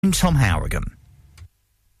Tom Harrigan.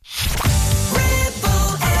 7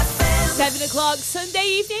 o'clock Sunday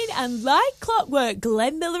evening, and like clockwork,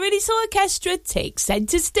 Glenn Miller and his orchestra take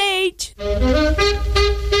centre stage.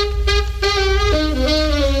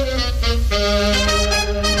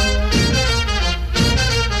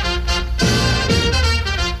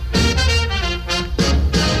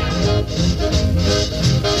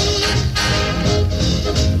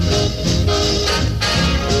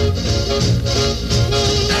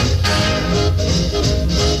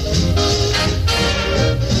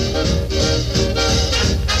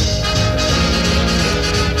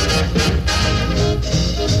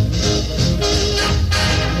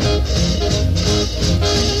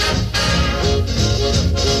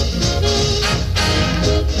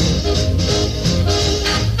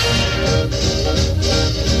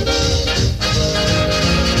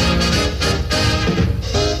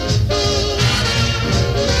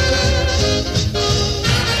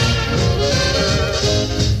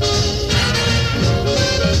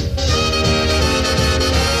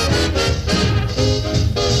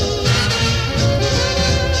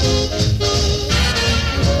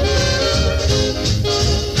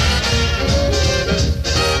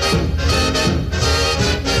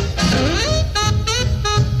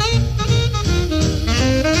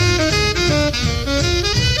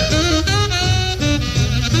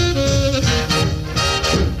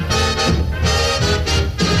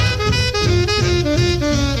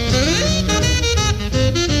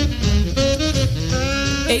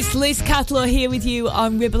 Liz Catlow here with you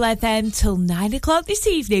on Ribble FM till 9 o'clock this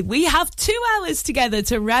evening. We have 2 hours together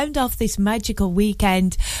to round off this magical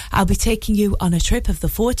weekend. I'll be taking you on a trip of the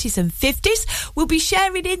 40s and 50s. We'll be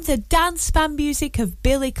sharing in the dance band music of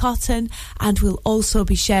Billy Cotton, and we'll also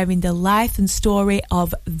be sharing the life and story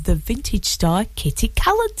of the vintage star Kitty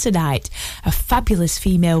Callan tonight. A fabulous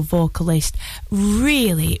female vocalist,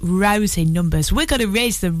 really rousing numbers. We're going to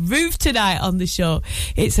raise the roof tonight on the show.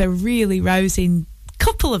 It's a really rousing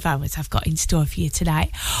couple of hours I've got in store for you tonight.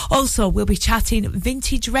 Also, we'll be chatting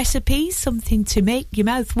vintage recipes, something to make your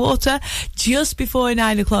mouth water just before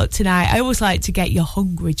 9 o'clock tonight. I always like to get you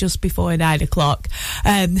hungry just before 9 o'clock.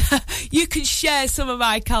 You can share some of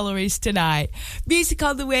my calories tonight. Music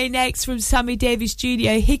on the way next from Sammy Davis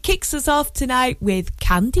Jr. He kicks us off tonight with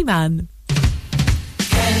Candyman.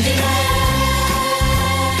 Candyman.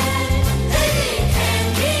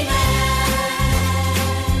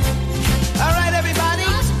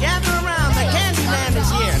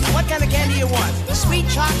 What kind of candy you want? Sweet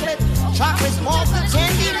chocolate, chocolate malted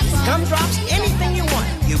candy, gumdrops, anything you want.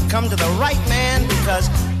 You've come to the right man because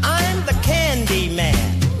I'm the Candy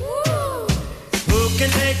Man. Who can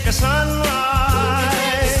take a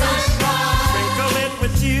sunrise, sprinkle it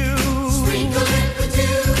with you,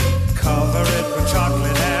 cover it with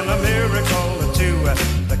chocolate and a miracle or two.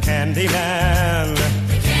 The Candy Man.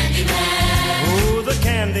 The Candy Man. Ooh, the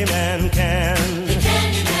Candy Man can.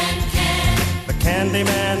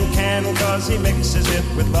 Candyman can, cause he mixes it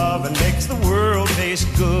with love and makes the world taste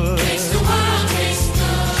good. Makes the world taste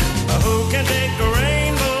good. Who can take a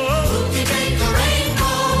rainbow? Who can take a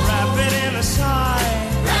rainbow? Wrap it in a sigh.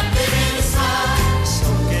 Wrap it in a sigh.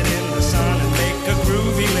 Soak it in the sun and make a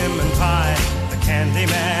groovy lemon pie. The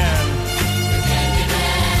Candyman. The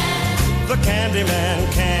Candyman. The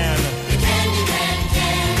Candyman can. The Candyman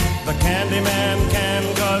can. The Candyman can,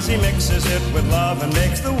 cause he mixes it with love and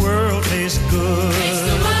makes the world taste good. Makes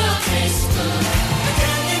the world taste good. The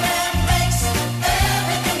Candyman makes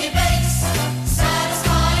everything he bakes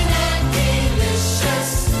satisfying and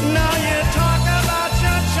delicious. Now you talk about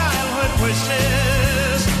your childhood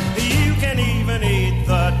wishes. You can even eat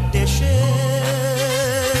the dishes.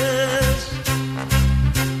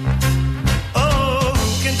 Oh,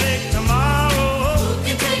 who can take tomorrow? Who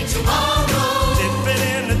can take tomorrow? Dip it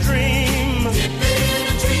in a dream. Dip it in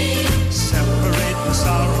a dream. Separate the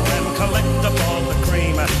sorrow and collect up all the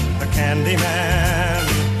cream. The Candyman.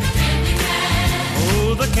 The Candyman.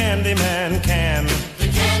 Oh, the Candyman can. The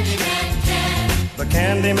Candyman can. The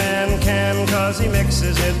Candyman can, cause he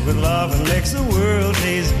mixes it with love and makes the world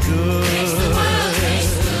taste good. Makes the world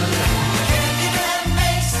taste good. The Candyman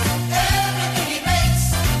makes everything he makes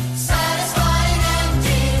satisfying and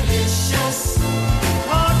delicious.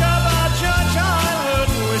 Talk about your childhood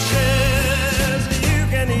wishes. You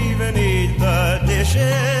can even eat the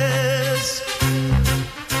dishes.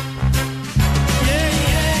 Yeah,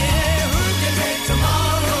 yeah, yeah. Who can take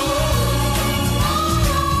tomorrow?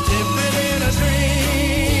 Dip it in a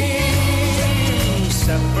dream.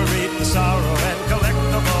 Separate the sorrow and collect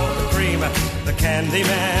up all the cream. The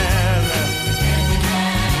Candyman.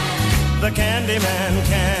 The Candyman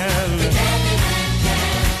can. The Candyman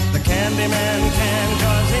can. The Candyman candy man can,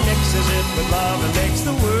 'cause he mixes it with love and makes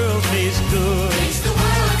the world taste good. Makes the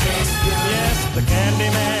world taste good. Yes, the candy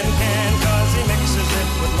man can, 'cause he mixes it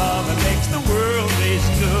with love and makes the world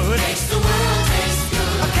taste good. Makes the world taste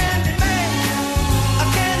good. A candy man, a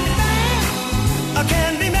candy man, a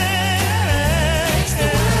candy man. Makes the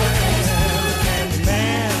world taste good. A candy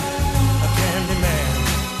man, a candy man,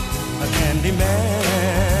 a candy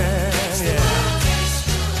man. Yeah.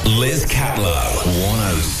 Liz Catlow,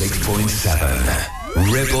 106.7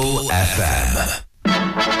 Ribble FM.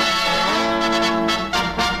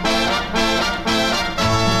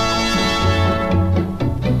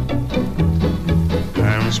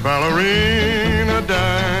 Dance, ballerina,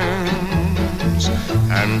 dance,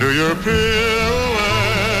 and do your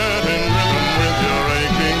pirouette in rhythm with your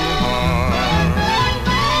aching heart.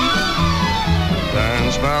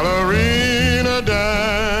 Dance, ballerina,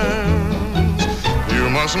 dance, you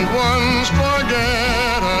mustn't once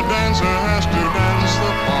forget a dancer has to dance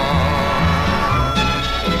the part.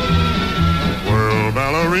 Whirl,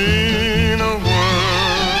 ballerina,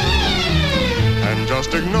 whirl, and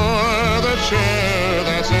just ignore the chair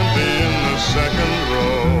that's empty in the second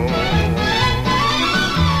row.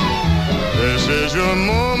 This is your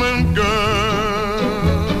moment,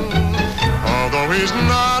 girl, although he's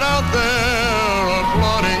not out there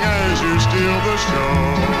applauding as you steal the show.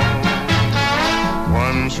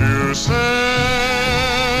 Once you said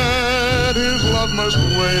his love must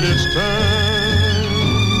wait its turn,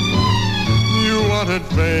 you wanted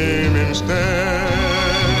fame instead.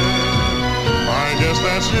 I guess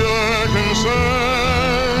that's your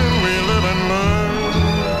concern. We live and learn,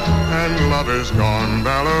 and love is gone,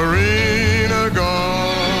 ballerina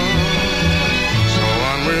gone. So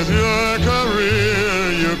on with your career,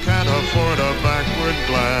 you can't afford a backward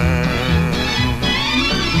glance.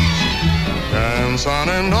 Dance on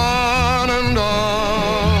and on and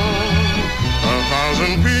on.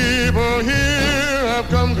 1,000 people here have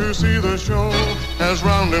come to see the show. As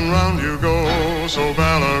round and round you go, so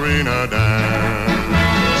ballerina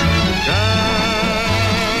dance.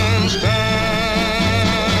 Dance, dance.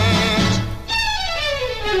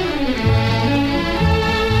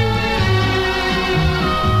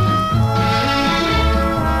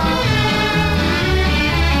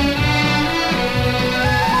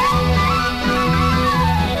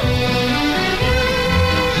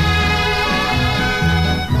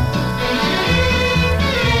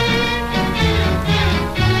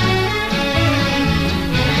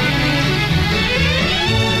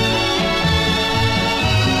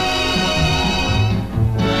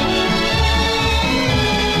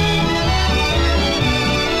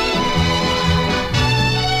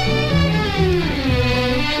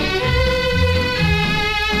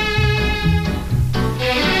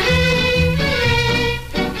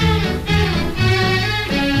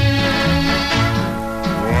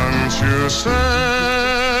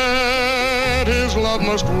 Said his love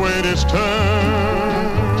must wait its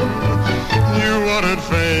turn. You wanted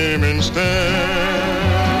fame instead.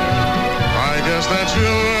 I guess that's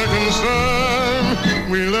your concern.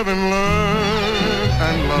 We live and learn,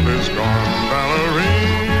 and love is gone,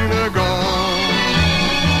 ballerina gone.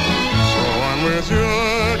 So on with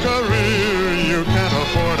your career, you can't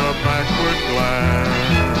afford a backward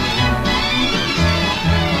glance.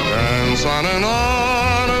 Dance on and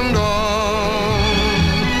on and on.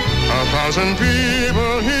 1,000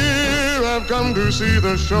 people here have come to see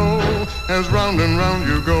the show. As round and round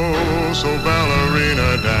you go, so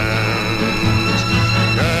ballerina dance.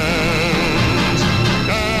 Dance,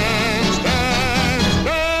 dance, dance,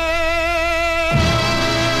 dance.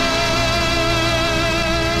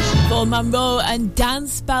 For Monroe and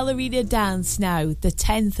Dance Ballerina Dance now, the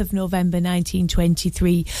 10th of November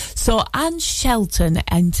 1923, saw Anne Shelton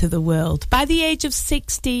enter the world. By the age of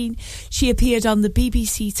 16, she appeared on the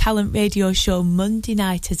BBC talent radio show Monday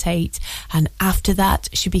Night at 8, and after that,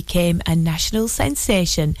 she became a national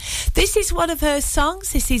sensation. This is one of her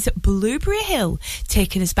songs. This is Blueberry Hill,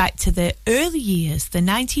 taking us back to the early years, the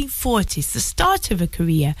 1940s, the start of her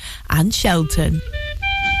career. Anne Shelton.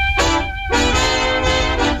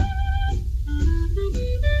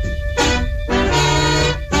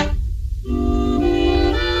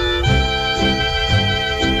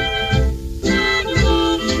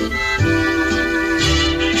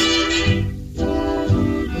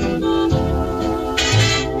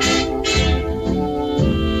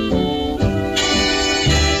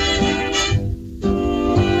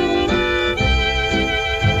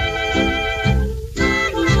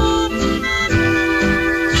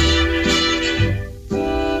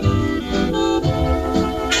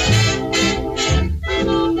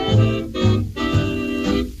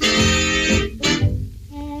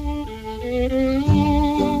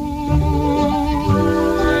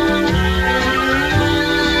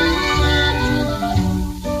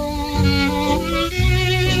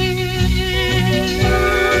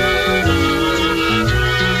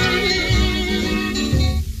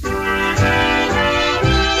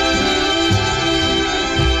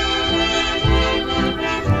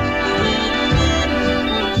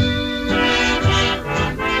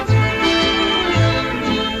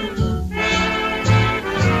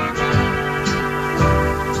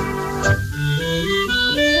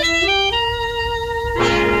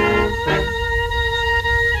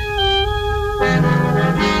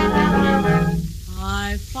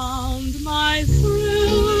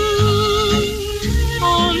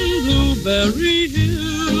 Blueberry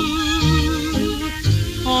Hill,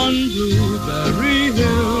 on Blueberry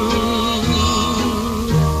Hill,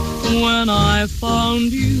 when I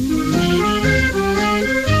found you,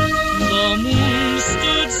 the moon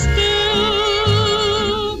stood still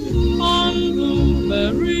on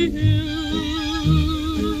Blueberry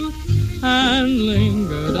Hill and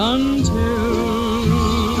lingered until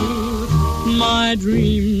my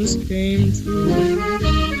dreams came true.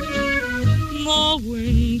 The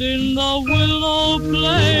wind in the willow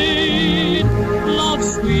played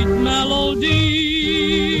love's sweet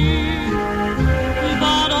melody,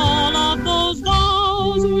 but all of those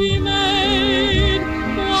vows we made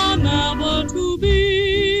were never to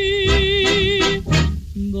be.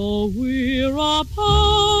 Though we're apart,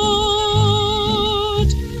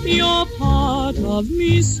 you're part of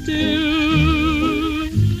me still,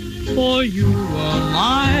 for you were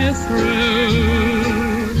my thrill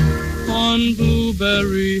on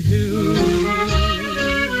Blueberry Hill.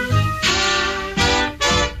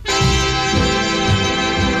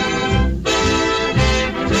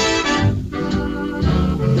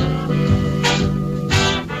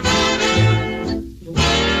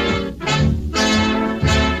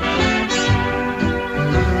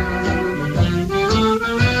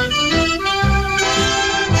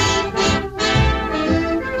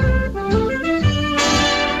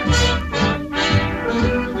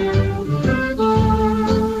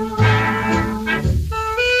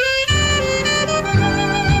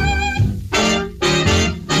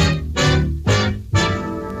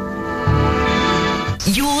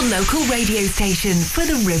 Local radio station for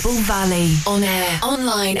the Ribble Valley. On air,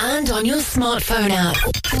 online and on your smartphone app.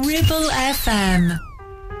 Ribble FM.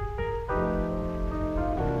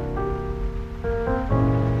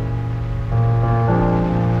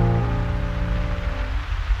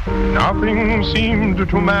 Nothing seemed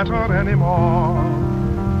to matter anymore.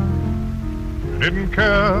 Didn't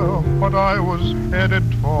care what I was headed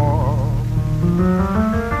for.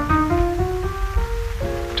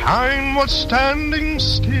 Time was standing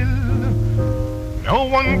still. No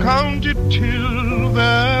one counted till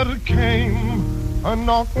there came a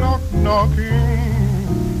knock, knock, knocking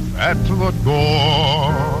at the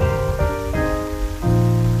door.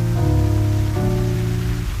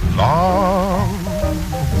 Love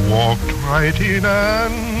walked right in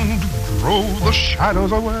and drove the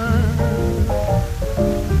shadows away.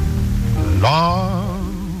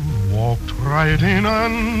 Love walked right in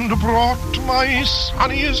and brought my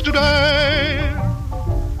sunniest day.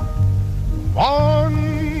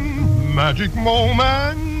 One magic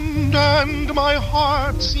moment and my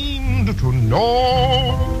heart seemed to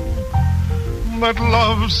know that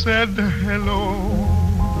love said hello,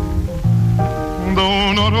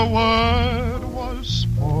 though not a word was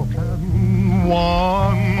spoken.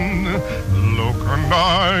 One look and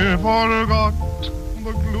I forgot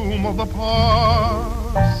the gloom of the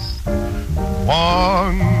past.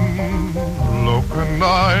 One look and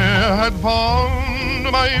I had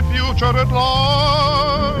found my future at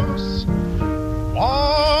last.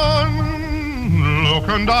 One look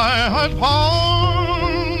and I had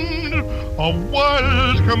found a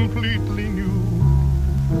world completely new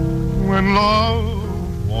when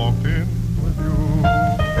love walked in with you.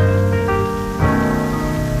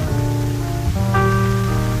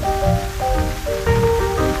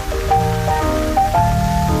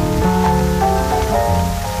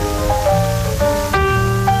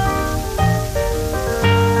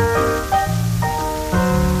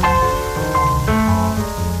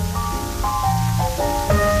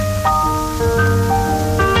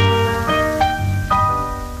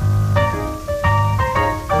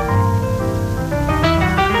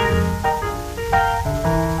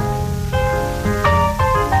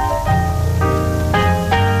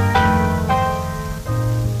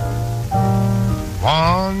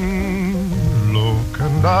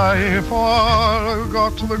 I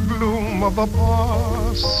forgot the gloom of the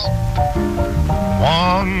past.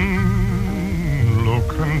 One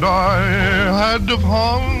look and I had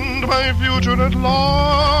found my future at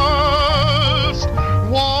last.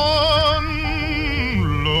 One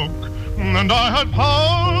look and I had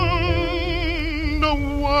found a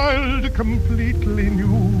world completely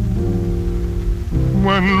new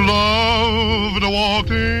when love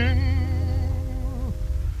walked in.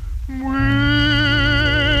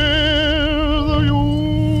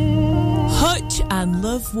 And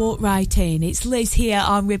Love have walked right in. It's Liz here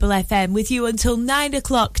on Ribble FM with you until 9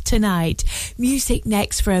 o'clock tonight. Music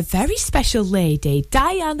next for a very special lady,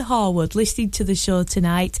 Diane Harwood, listening to the show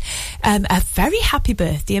tonight. A very happy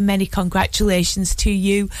birthday and many congratulations to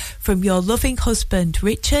you from your loving husband,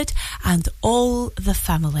 Richard, and all the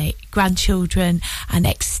family, grandchildren and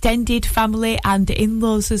extended family and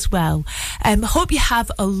in-laws as well. Hope you have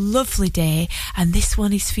a lovely day, and this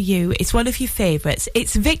one is for you. It's one of your favourites.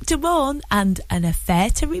 It's Victor Moan and An Affair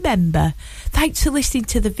to Remember. Thanks for listening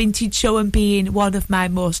to The Vintage Show and being one of my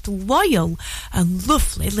most loyal and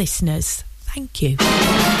lovely listeners. Thank you.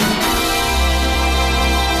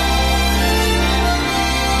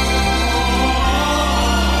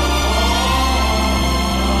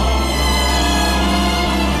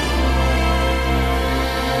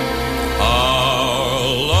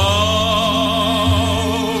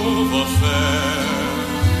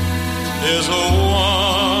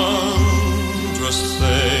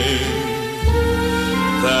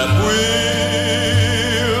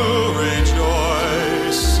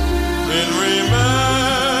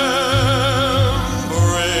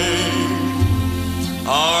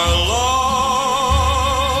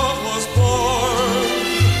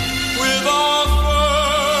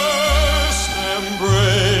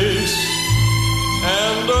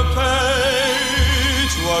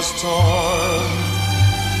 Torn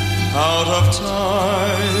out of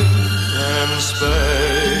time and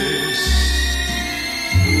space.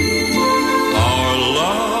 Our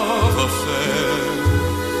love affair,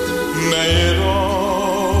 may it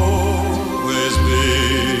always be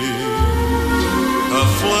a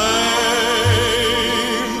flame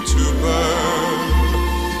to burn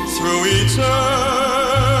through eternity.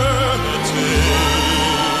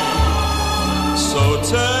 So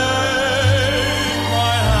take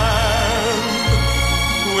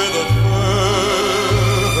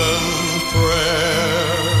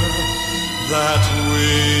that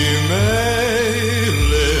we may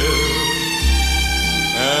live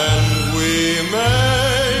and we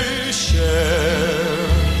may share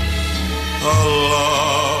a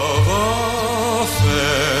love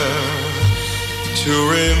affair to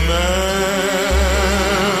remember.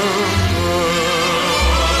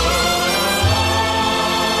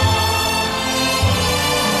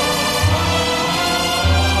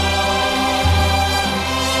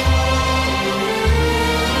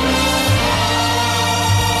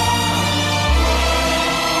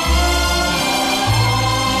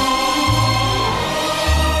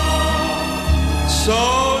 So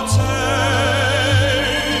take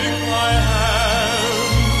my hand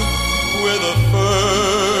with a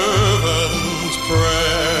fervent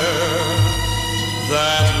prayer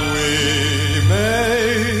that we may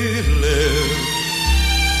live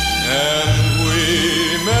and we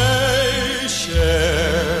may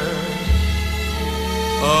share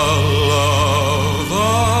a love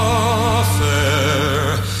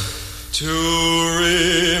affair to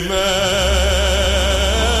remember.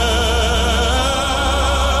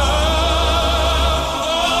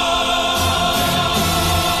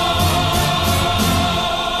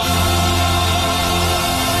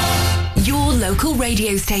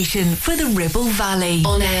 Radio station for the Ribble Valley.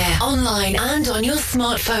 On air, online and on your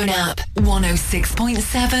smartphone app.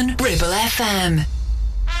 106.7 Ribble FM.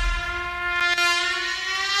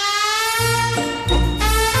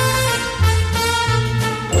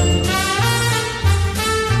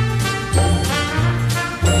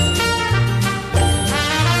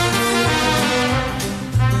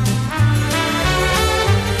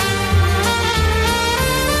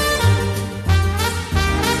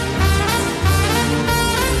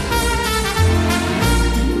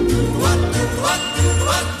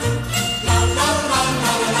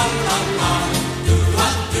 Do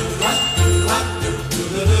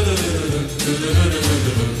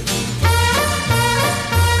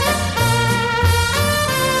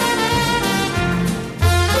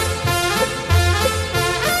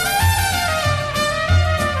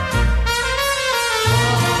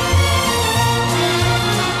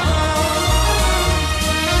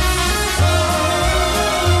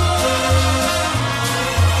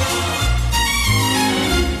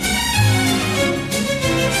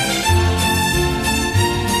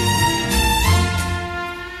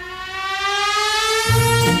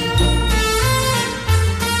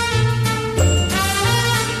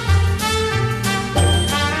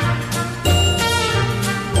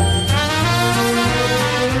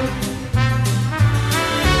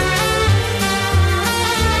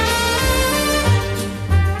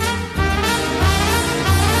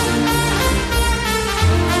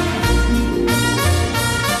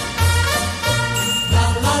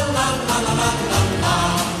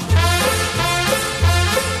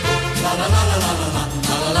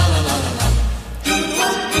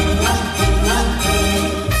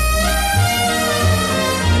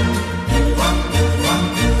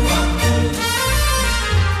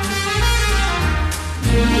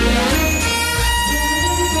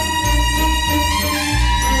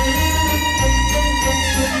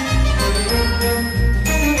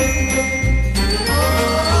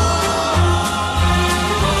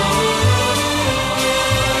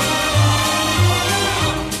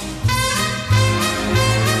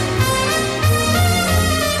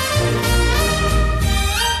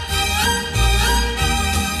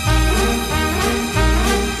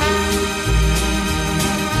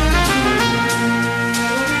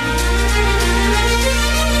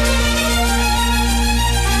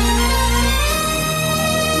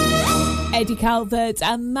Eddie Calvert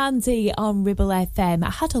and Mandy on Ribble FM. I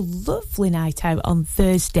had a lovely night out on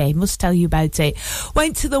Thursday, must tell you about it.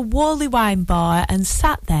 Went to the Whalley Wine Bar and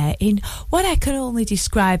sat there in what I can only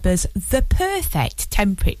describe as the perfect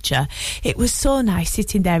temperature. It was so nice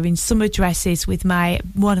sitting there in summer dresses with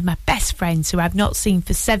one of my best friends who I've not seen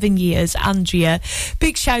for 7 years, Andrea.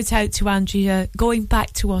 Big shout out to Andrea, going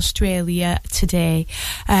back to Australia today.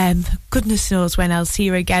 Goodness knows when I'll see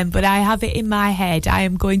her again, but I have it in my head. I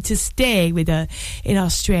am going to stay with her in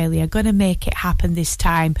Australia. Gonna make it happen this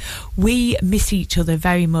time. We miss each other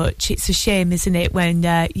very much. It's a shame, isn't it, when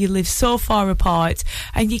you live so far apart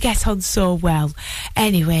and you get on so well.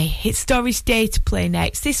 Anyway, it's Doris Day to play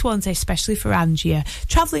next. This one's especially for Andrea,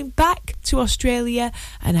 travelling back to Australia,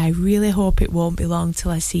 and I really hope it won't be long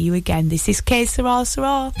till I see you again. This is Que Sera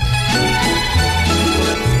Sera.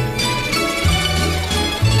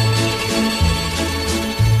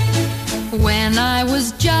 When I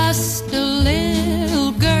was just a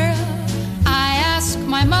little girl, I asked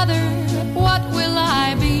my mother, what will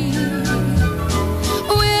I be?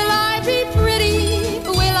 Will I be pretty?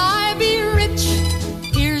 Will I be rich?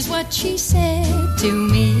 Here's what she said to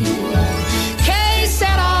me. Que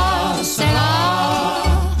sera, sera.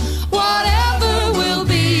 Whatever will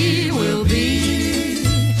be, will be.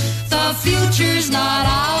 The future's not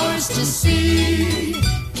ours to see.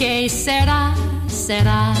 Que sera,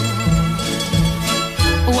 sera.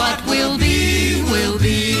 What will be, will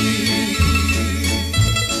be.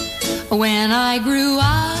 When I grew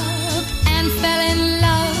up and fell in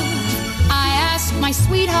love, I asked my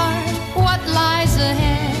sweetheart, what lies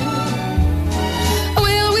ahead?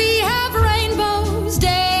 Will we have rainbows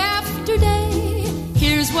day after day?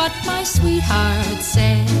 Here's what my sweetheart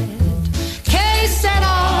said. Que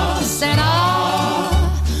sera, sera.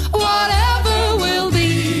 Whatever will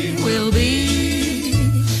be, will be.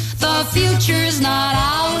 The future's not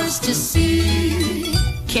ours to see.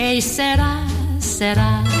 Que sera,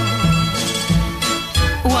 sera.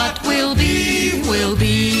 What will be, will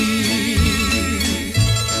be.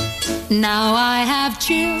 Now I have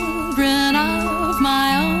children of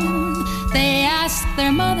my own. They ask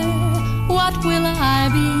their mother, what will I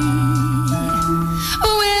be?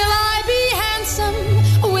 Will I be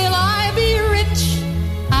handsome? Will I be rich?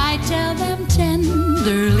 I tell them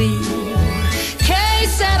tenderly. Que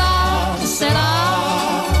sera, sera.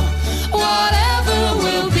 Whatever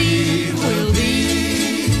will be, will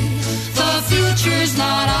be. The future's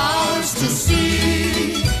not ours to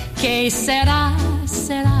see. Que sera,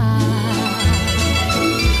 sera.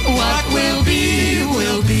 What will be,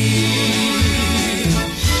 will be.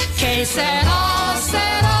 Que sera,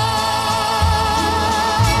 sera.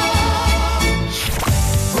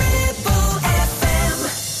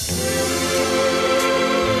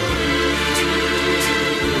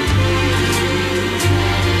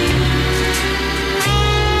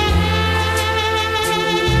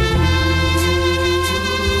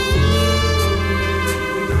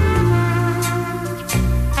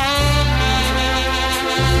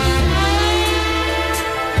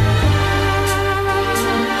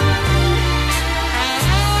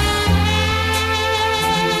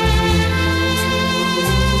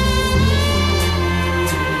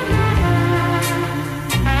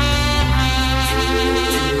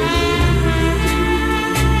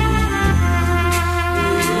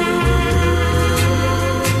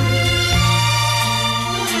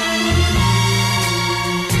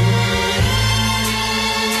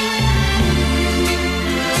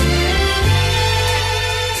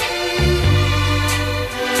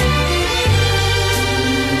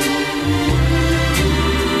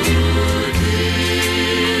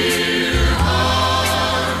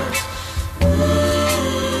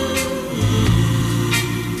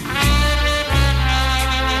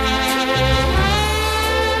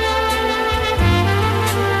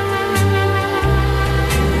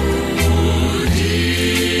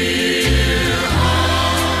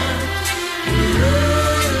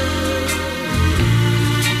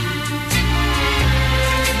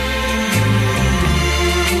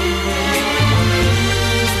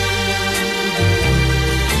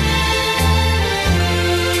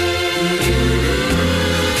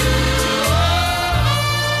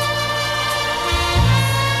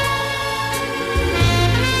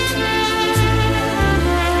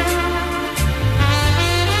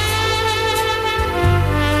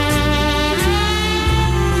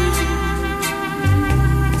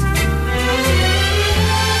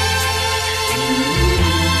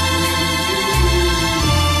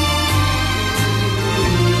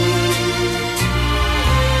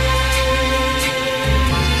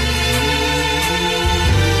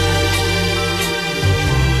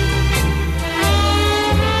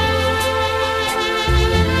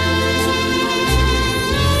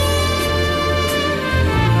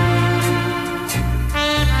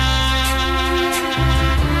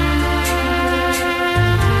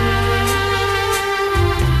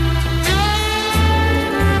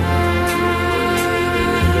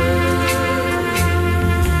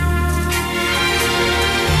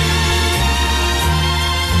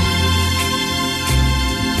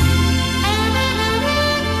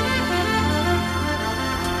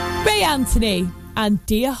 Anthony and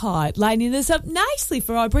Dear Heart lining us up nicely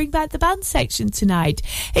for our Bring Back the Band section tonight.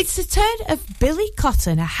 It's the turn of Billy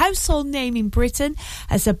Cotton, a household name in Britain.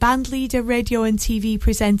 As a band leader, radio and TV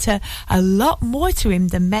presenter, a lot more to him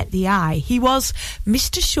than met the eye. He was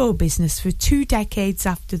Mr. Show Business for 2 decades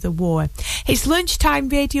after the war. His lunchtime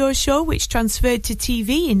radio show, which transferred to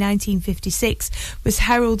TV in 1956, was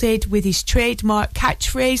heralded with his trademark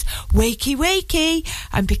catchphrase, "Wakey, wakey,"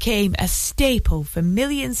 and became a staple for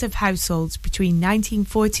millions of households between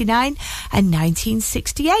 1949 and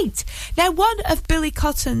 1968. Now, one of Billy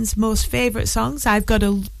Cotton's most favourite songs, I've Got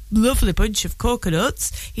a Lovely Bunch of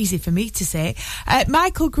Coconuts, easy for me to say.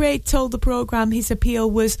 Michael Gray told the programme his appeal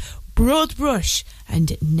was broad brush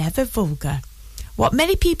and never vulgar. What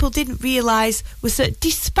many people didn't realise was that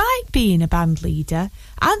despite being a band leader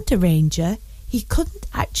and arranger, he couldn't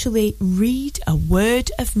actually read a word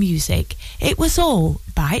of music. It was all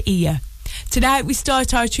by ear. Tonight we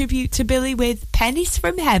start our tribute to Billy with Pennies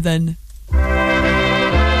from Heaven.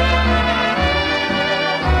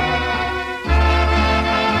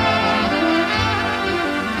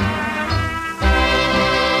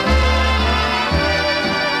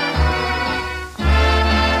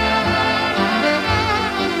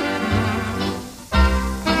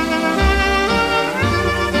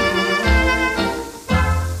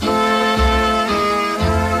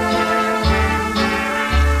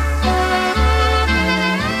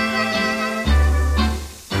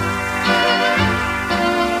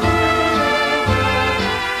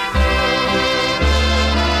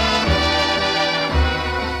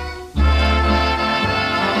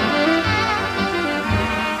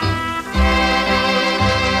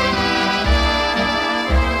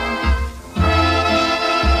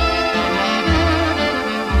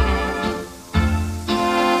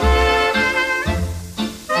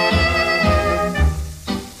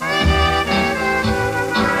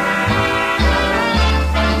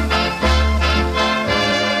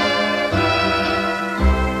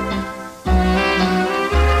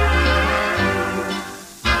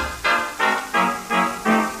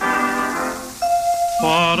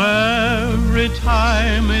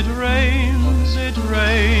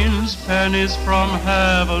 Pennies from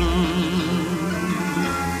heaven.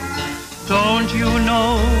 Don't you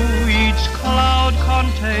know each cloud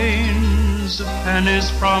contains pennies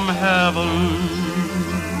from heaven?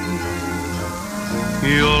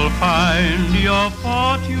 You'll find your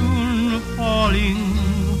fortune falling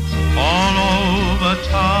all over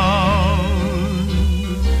town.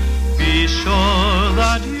 Be sure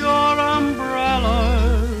that your umbrella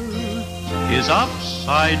is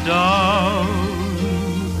upside down.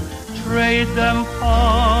 Trade them for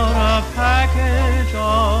a package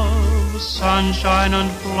of sunshine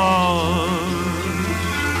and flowers.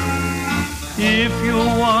 If you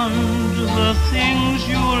want the things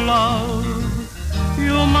you love,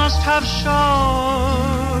 you must have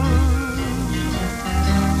showers.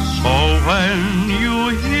 So when you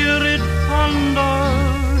hear it thunder,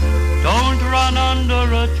 don't run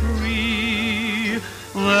under a tree.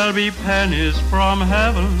 There'll be pennies from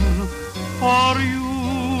heaven for you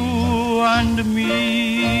and me.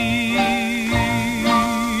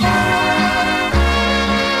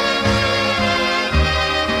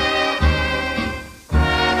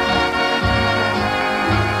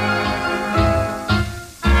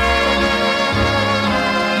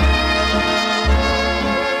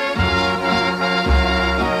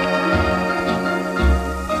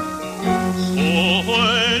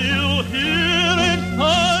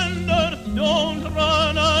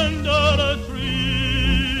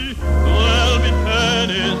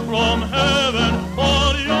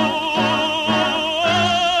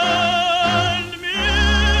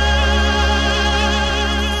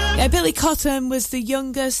 Billy Cotton was the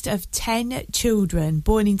youngest of 10 children,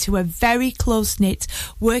 born into a very close-knit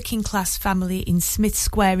working-class family in Smith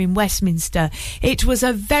Square in Westminster. It was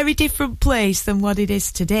a very different place than what it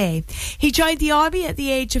is today. He joined the army at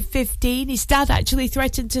the age of 15. His dad actually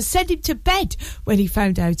threatened to send him to bed when he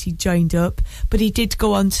found out he'd joined up, but he did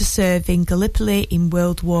go on to serve in Gallipoli in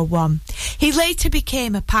World War I. He later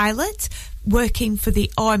became a pilot, working for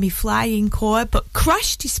the Army Flying Corps, but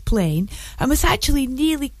crashed his plane and was actually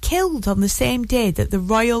nearly killed on the same day that the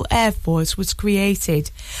Royal Air Force was created.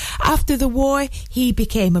 After the war, he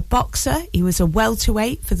became a boxer. He was a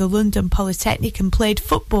welterweight for the London Polytechnic and played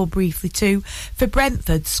football briefly too for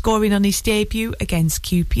Brentford, scoring on his debut against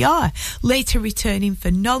QPR, later returning for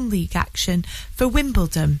non-league action for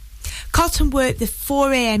Wimbledon. Cotton worked the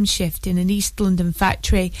 4 a.m. shift in an East London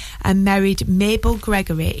factory and married Mabel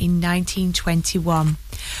Gregory in 1921.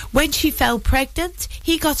 When she fell pregnant,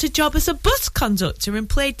 he got a job as a bus conductor and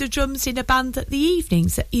played the drums in a band at the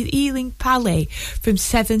evenings at Ealing Palais from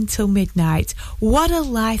 7 till midnight. What a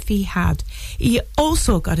life he had. He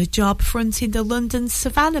also got a job fronting the London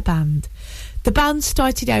Savannah Band. The band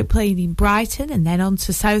started out playing in Brighton and then on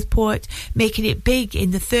to Southport, making it big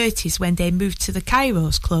in the 30s when they moved to the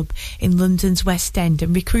Kairos Club in London's West End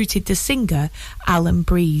and recruited the singer Alan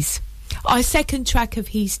Breeze. Our second track of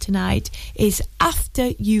his tonight is After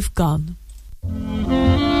You've Gone.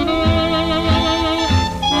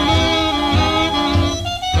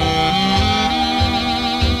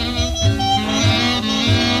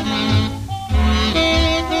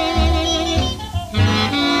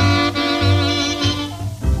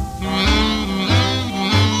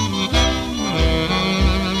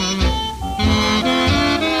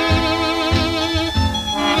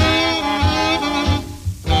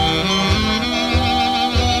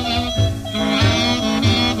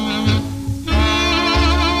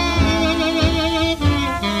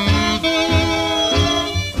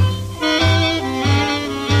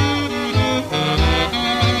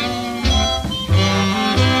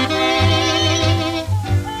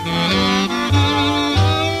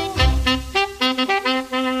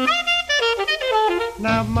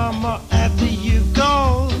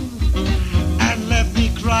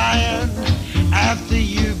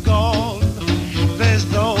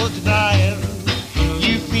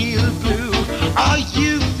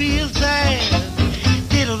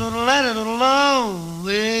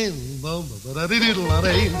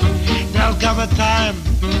 There'll come a time,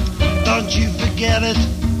 don't you forget it.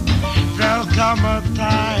 There'll come a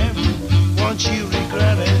time, won't you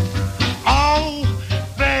regret it. Oh,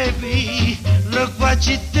 baby, look what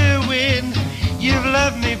you're doing. You've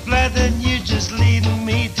left me flat and you're just leading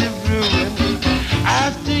me to ruin.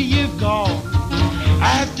 After you've gone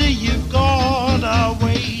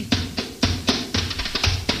away.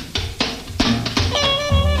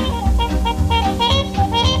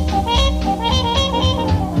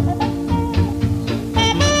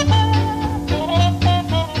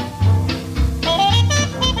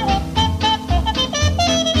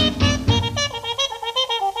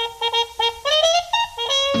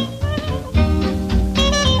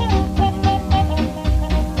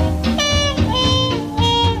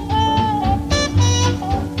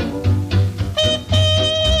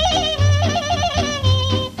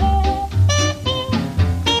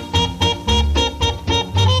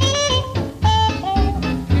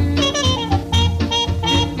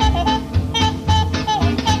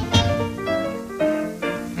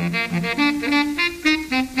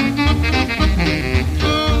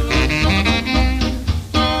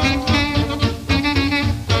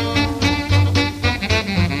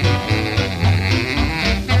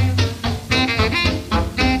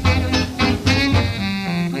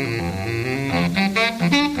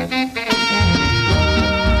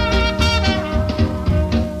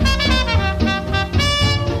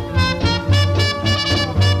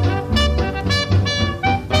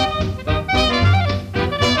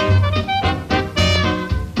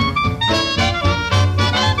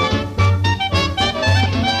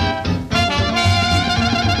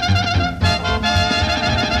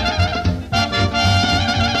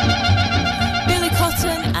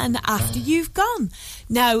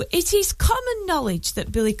 Now, it is common knowledge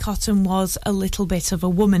that Billy Cotton was a little bit of a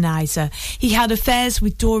womanizer. He had affairs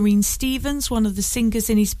with Doreen Stevens, one of the singers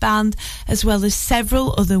in his band, as well as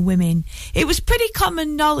several other women. It was pretty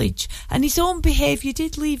common knowledge, and his own behaviour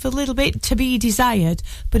did leave a little bit to be desired,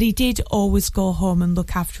 but he did always go home and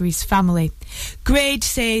look after his family. Grade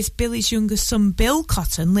says Billy's younger son, Bill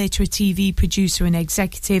Cotton, later a TV producer and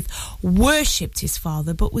executive, worshipped his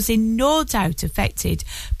father, but was in no doubt affected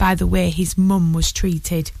by the way his mum was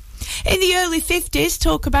treated. In the early 50s,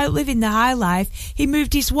 talk about living the high life, he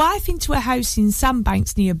moved his wife into a house in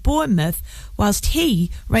Sandbanks near Bournemouth, whilst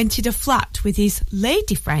he rented a flat with his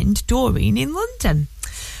lady friend Doreen in London.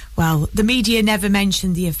 Well, the media never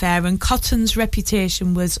mentioned the affair and Cotton's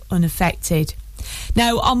reputation was unaffected.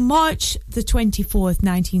 Now, on March the 24th,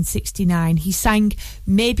 1969, he sang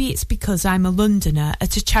Maybe It's Because I'm a Londoner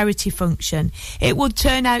at a charity function. It would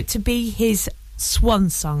turn out to be his swan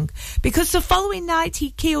song, because the following night he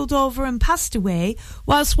keeled over and passed away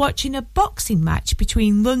whilst watching a boxing match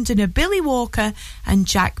between Londoner Billy Walker and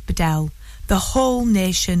Jack Bedell. The whole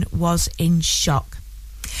nation was in shock.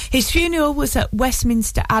 His funeral was at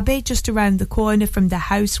Westminster Abbey, just around the corner from the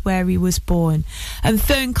house where he was born. And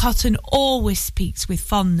Fern Cotton always speaks with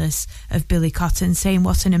fondness of Billy Cotton, saying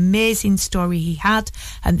what an amazing story he had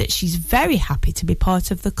and that she's very happy to be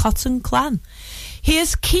part of the Cotton clan.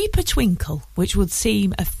 Here's Keep a Twinkle, which would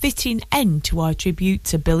seem a fitting end to our tribute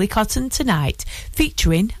to Billy Cotton tonight,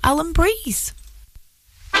 featuring Alan Breeze.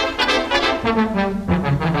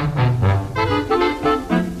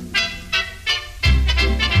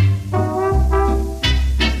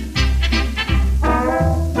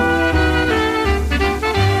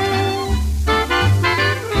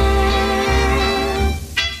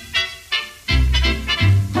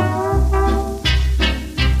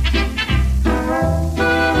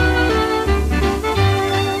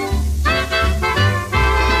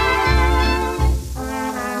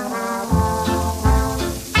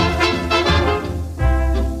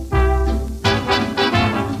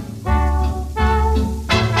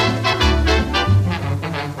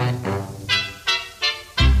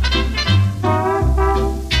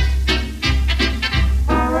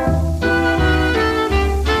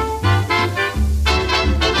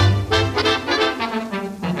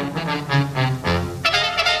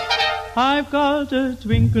 I've got a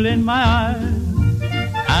twinkle in my eye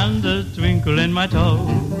and a twinkle in my toe,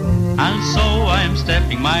 and so I'm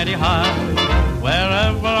stepping mighty high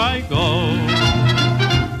wherever I go.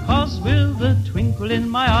 'Cause with a twinkle in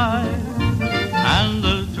my eye and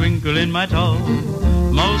a twinkle in my toe,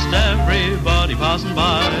 most everybody passing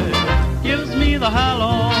by gives me the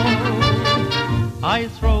hello. I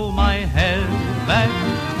throw my head back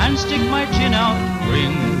and stick my chin out,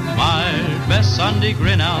 bring my best Sunday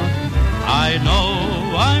grin out. I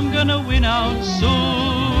know I'm gonna win out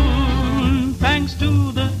soon, thanks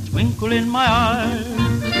to the twinkle in my eye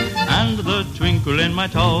and the twinkle in my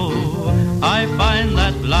toe. I find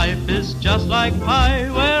that life is just like pie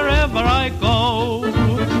wherever I go.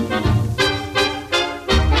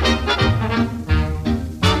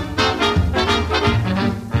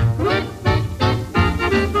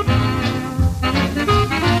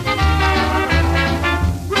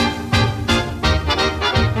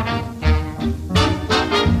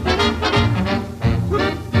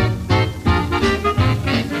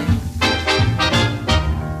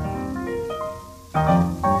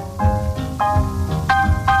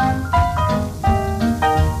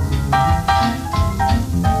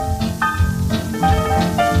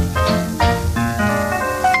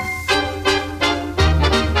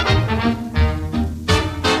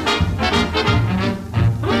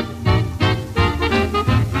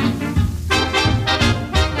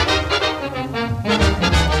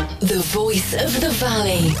 The voice of the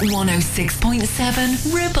valley, 106.7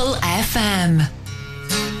 Ribble FM.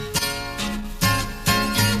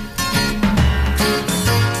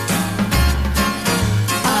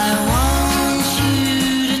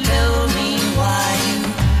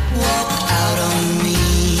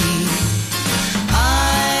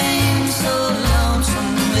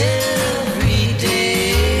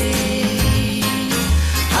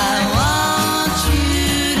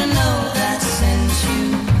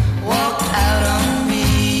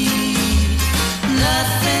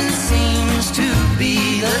 Nothing seems to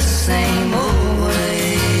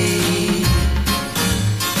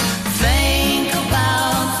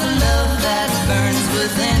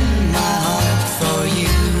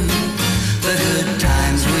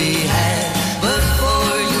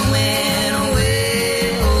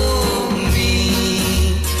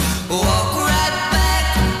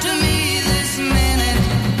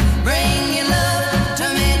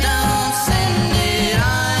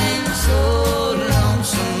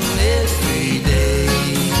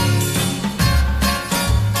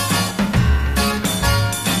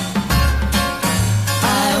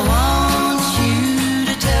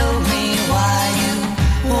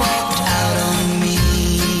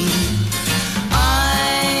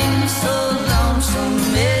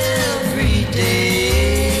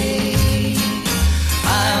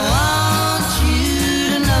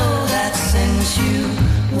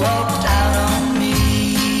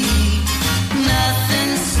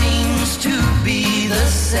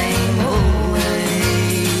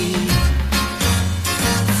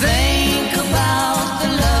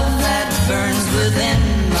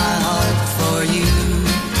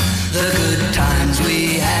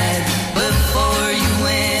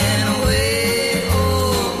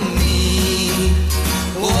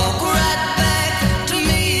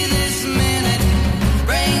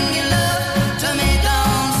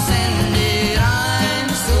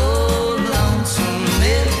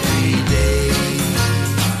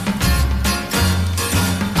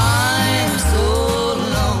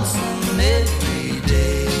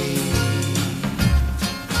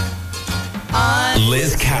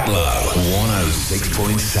Catlow,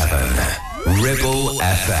 106.7. Ribble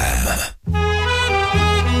FM.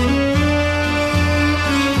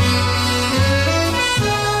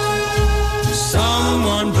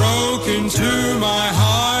 Someone broke into my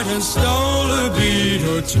heart and stole a beat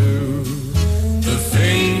or two. The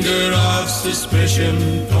finger of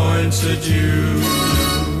suspicion points at you.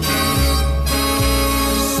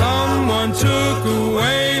 Someone took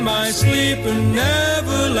away my sleep and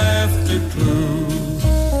never left a clue.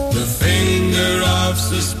 The finger of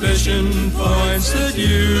suspicion points at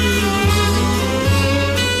you.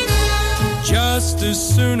 Just as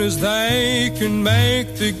soon as they can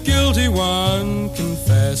make the guilty one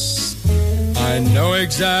confess, I know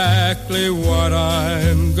exactly what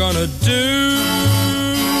I'm gonna do.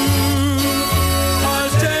 I'll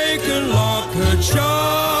take and lock her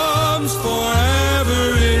charms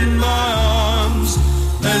forever in my arms.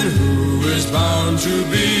 And who is bound to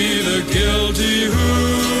be the guilty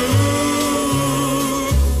who?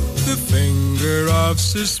 The finger of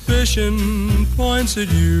suspicion points at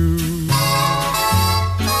you.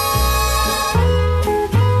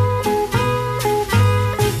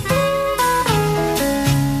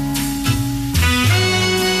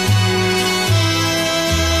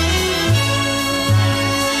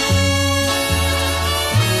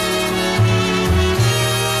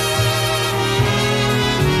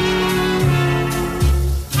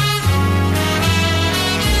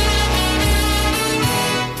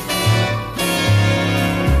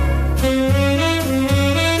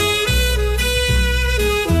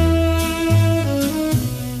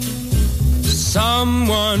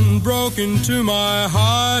 Someone broke into my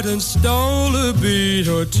heart and stole a beat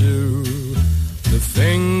or two. The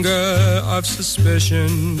finger of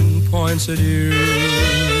suspicion points at you.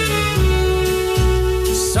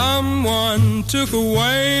 Someone took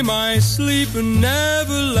away my sleep and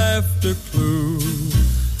never left a clue.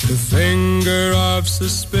 The finger of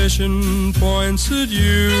suspicion points at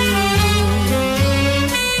you.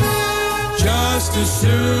 Just as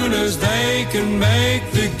soon as they can make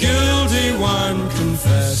the guilty one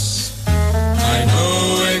confess, I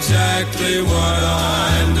know exactly what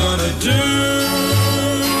I'm gonna do.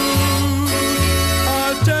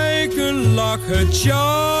 I'll take and lock her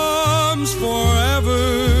charms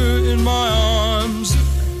forever in my arms.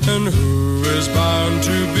 And who is bound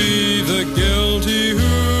to be the guilty who?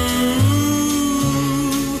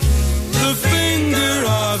 The finger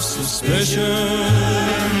of suspicion.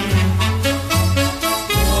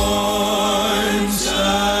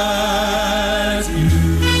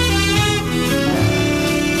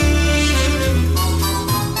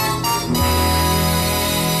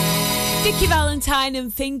 Valentine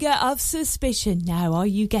and Finger of Suspicion. Now, are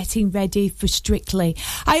you getting ready for Strictly?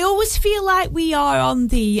 I always feel like we are on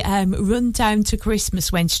the rundown to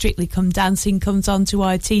Christmas when Strictly Come Dancing comes onto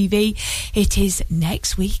our TV. It is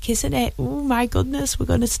next week, isn't it? Oh my goodness, we're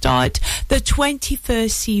going to start the 21st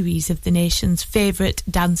series of the nation's favourite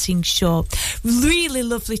dancing show. Really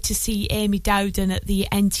lovely to see Amy Dowden at the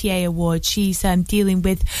NTA Awards. She's dealing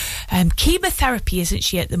with chemotherapy, isn't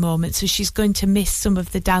she, at the moment? So she's going to miss some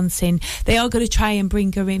of the dancing. They are going to try and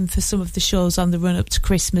bring her in for some of the shows on the run up to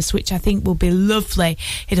Christmas, which I think will be lovely.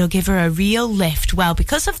 It'll give her a real lift. Well,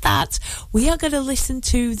 because of that, we are going to listen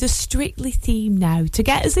to the Strictly theme now to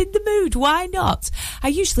get us in the mood. Why not? I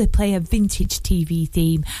usually play a vintage TV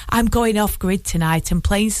theme. I'm going off grid tonight and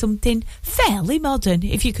playing something fairly modern,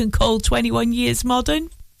 if you can call 21 years modern.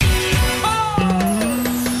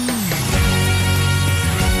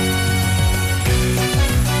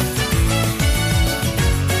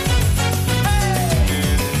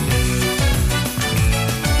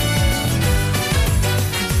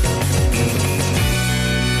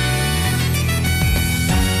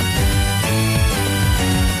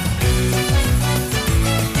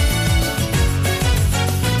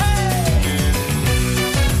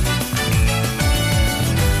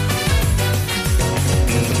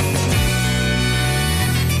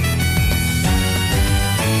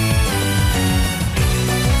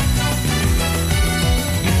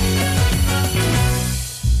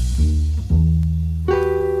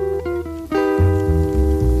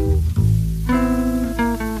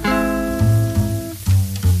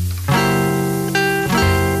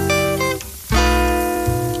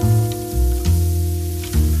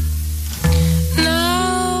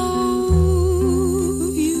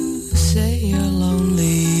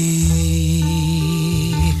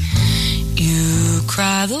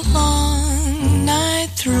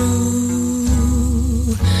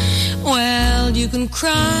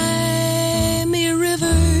 Cry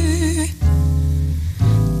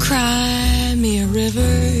me a river,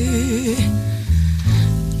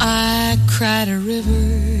 I cried a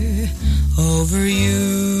river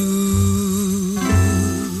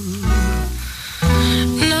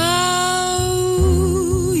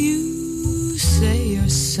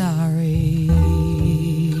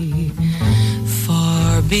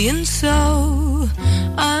being so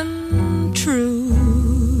untrue.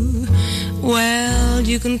 Well,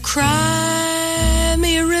 you can cry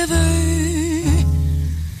me a river,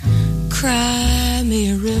 cry me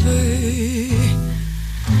a river.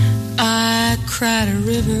 I cried a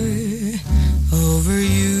river over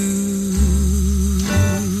you.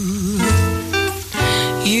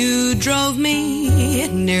 You drove me,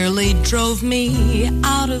 nearly drove me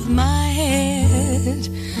out of my head,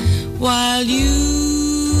 while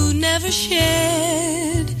you never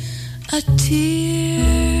shed a tear.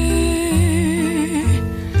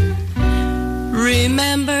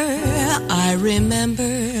 Remember, I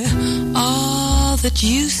remember all that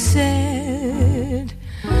you said.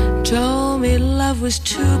 Told me love was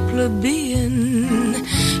too plebeian,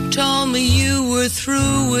 told me you were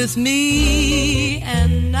through with me,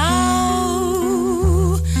 and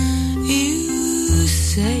now you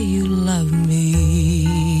say you love me.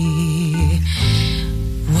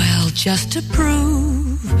 Well, just to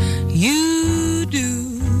prove you do,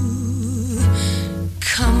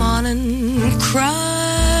 come on and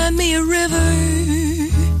cry me a river,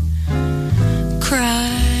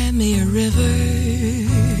 cry me a river.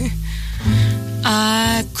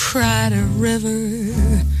 I cried a river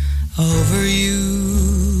over you.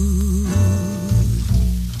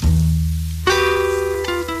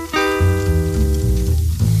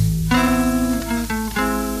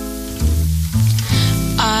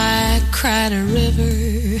 I cried a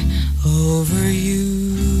river over you.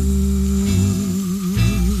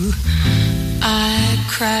 I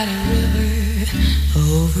cried a river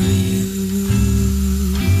over you.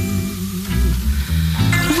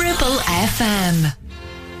 Ribble FM.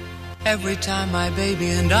 Every time my baby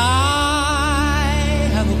and I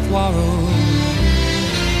have a quarrel,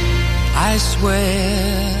 I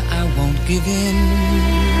swear I won't give in.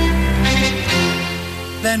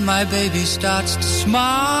 Then my baby starts to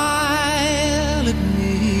smile at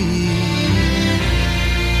me,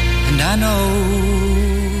 and I know,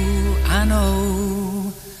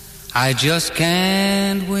 I just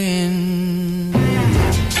can't win.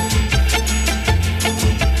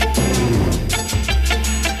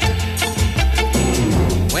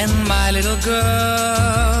 When my little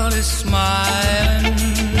girl is smiling,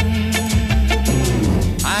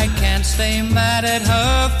 I can't stay mad at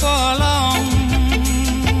her for long.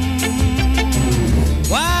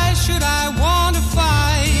 Why should I want to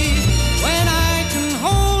fight when I can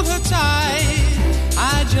hold her tight?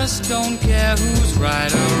 I just don't care who's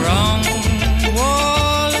right or wrong.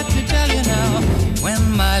 Oh, let me tell you now,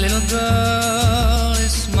 when my little girl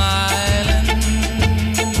is smiling,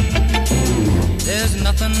 there's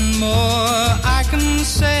nothing more I can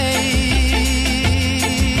say.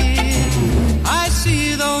 I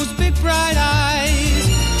see those big bright eyes,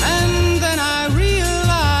 and then I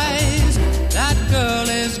realize that girl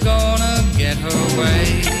is gonna get her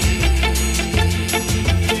way.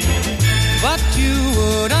 But you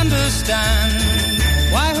would understand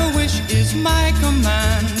why her wish is my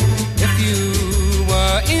command if you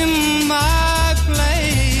were in my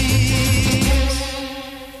place.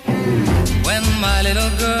 When my little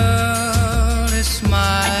girl is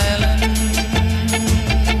smiling,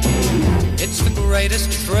 it's the greatest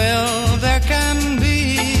thrill there can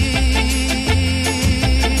be.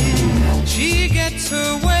 She gets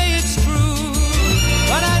her way, it's true,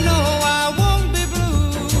 but I know I won't be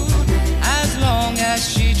blue as long as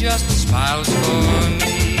she just smiles for me.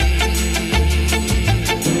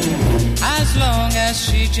 As long as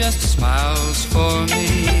she just smiles for me.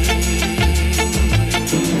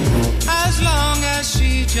 As long as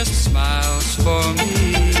she just smiles for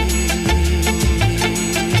me.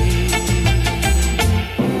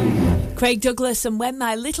 Craig Douglas and When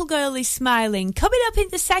My Little Girl Is Smiling. Coming up in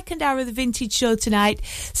the second hour of the Vintage Show tonight,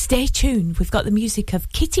 stay tuned. We've got the music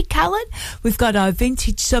of Kitty Callan, we've got our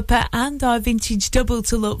Vintage Supper and our Vintage Double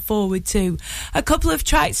to look forward to. A couple of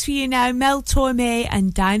tracks for you now, Mel Torme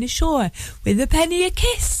and Dinah Shore with A Penny a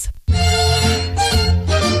Kiss.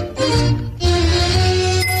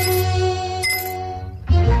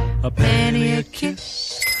 A penny a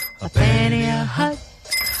kiss, a penny a hug.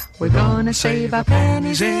 We're gonna save our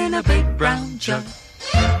pennies in a big brown jug.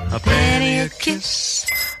 A penny a kiss,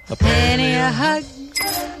 a penny a hug.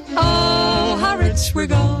 Oh, how rich we're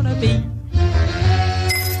gonna be.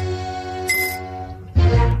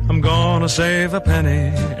 I'm gonna save a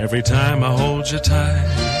penny every time I hold you tight.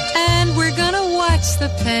 And we're gonna watch the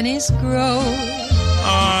pennies grow.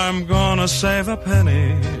 I'm gonna save a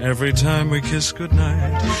penny every time we kiss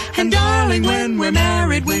goodnight. And darling, when we're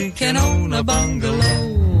married, we can own a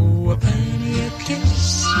bungalow. A penny a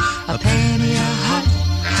kiss, a penny a hug.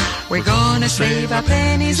 We're gonna save our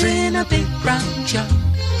pennies in a big brown jug.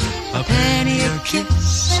 a penny a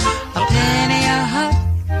kiss, a penny a hug.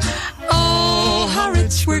 Oh, how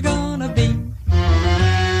rich we're gonna be.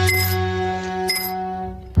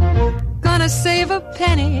 Gonna save a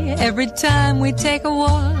penny every time we take a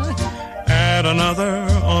walk. Add another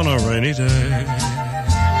on a rainy day.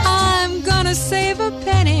 I'm gonna save a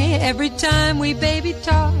penny every time we baby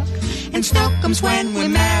talk. And snow comes when we're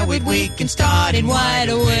married, we can start in wide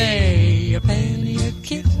away. A penny a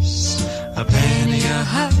kiss, a penny a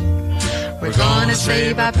hug. We're gonna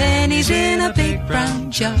save our pennies in a big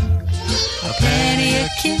brown jug. A penny a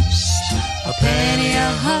kiss, a penny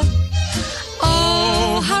a hug.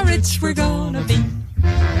 Oh, how rich we're gonna be.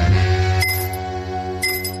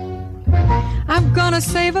 I'm gonna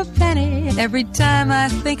save a penny every time I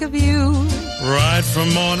think of you. Right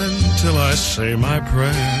from morning till I say my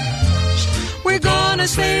prayers. We're gonna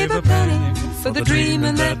save a penny for the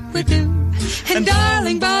dreaming that we do. And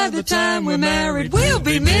darling, by the time we're married, we'll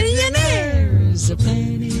be millionaires. A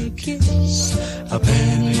penny a kiss, a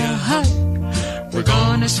penny a hug. We're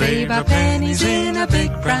gonna save our pennies in a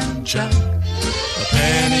big brown jug. A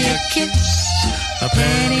penny a kiss, a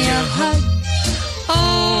penny a hug.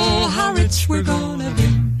 Oh, how rich we're gonna be.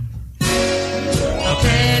 A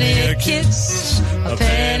penny a kiss, a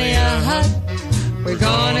penny a hug. We're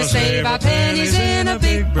gonna save our pennies in a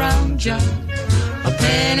big brown jug. A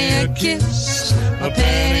penny a kiss, a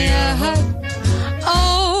penny a hug.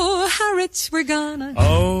 Oh, how rich we're gonna.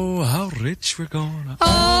 Oh, how rich we're gonna.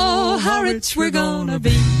 Oh, how rich we're gonna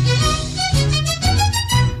be.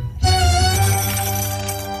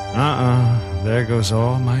 There goes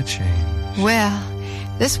all my change. Well,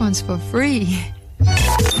 this one's for free.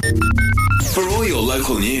 For all your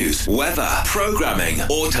local news, weather, programming,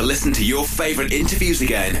 or to listen to your favourite interviews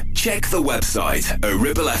again, check the website at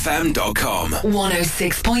ribblefm.com.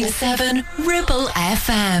 106.7 Ribble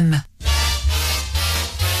FM.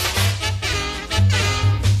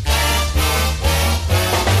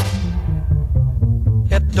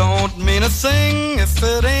 It don't mean a thing if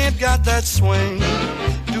it ain't got that swing.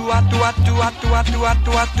 Do-what, do-what, do-what, do-what, do-what,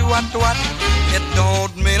 do-what, do-what, do-what. It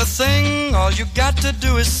don't mean a thing, all you got to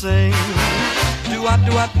do is sing. Do-what,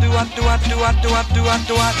 do-what, do-what, do-what, do-what, do-what, do-what,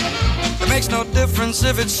 do-what. It makes no difference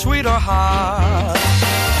if it's sweet or hard.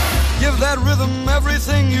 Give that rhythm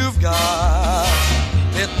everything you've got.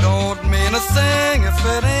 It don't mean a thing if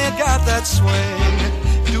it ain't got that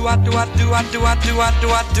swing. Do-what, do-what, do-what, do-what, do-what,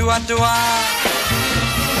 do-what, do-what, do-what.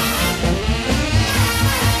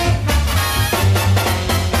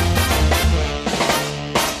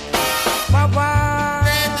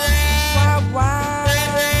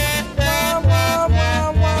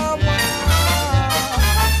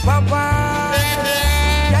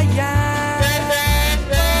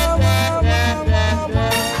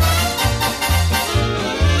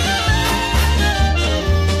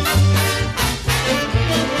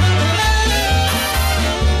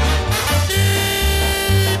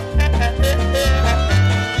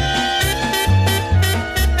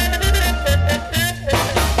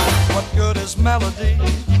 Melody,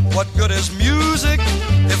 what good is music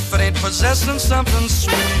if it ain't possessing something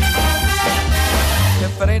sweet?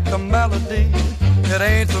 If it ain't the melody, it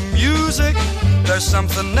ain't the music. There's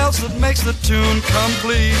something else that makes the tune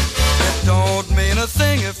complete. It don't mean a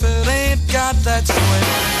thing if it ain't got that swing.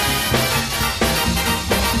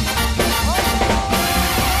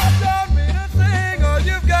 It don't mean a thing, all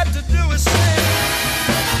you've got to do is sing.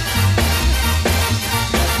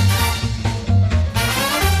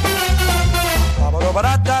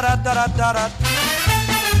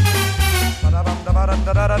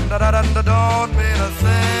 Don't mean a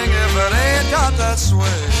thing if it ain't got that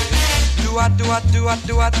swing. Do-what, do-what, do-what,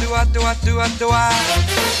 do-what, do-what, do-what, do-what, do-what.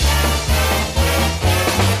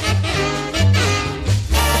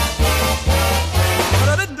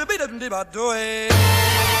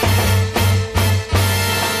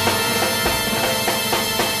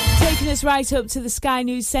 Taking us right up to the Sky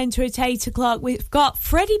News Centre at 8 o'clock, we've got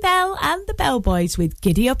Freddie Bell and the Bellboys with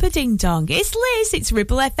Giddy Up a Ding Dong. It's Liz, it's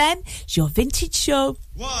Ribble FM, it's your vintage show.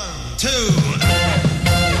 1, 2.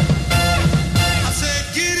 I said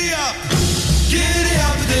giddy up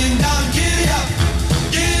a ding dong, giddy up a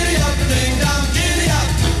ding dong, giddy up a ding dong, giddy up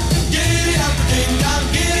a ding dong,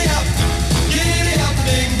 giddy up a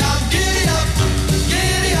ding dong, giddy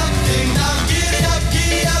up,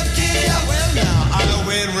 giddy up, giddy up. Well now, I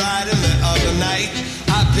went riding the other night.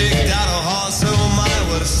 I picked out a horse, oh my,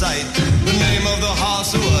 what a sight. The name of the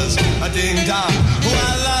horse was a ding dong.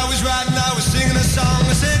 While I was riding, I was singing a song.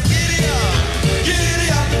 I said giddy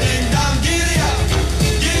up a ding dong, giddy up,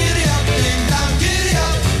 giddy up a ding dong, giddy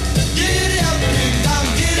up, giddy up a ding dong,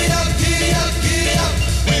 giddy up, giddy up, giddy up.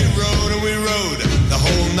 We rode and we rode the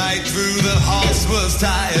whole night.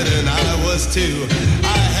 2.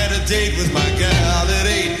 I had a date with my gal at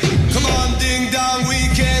 8. Come on, ding dong, we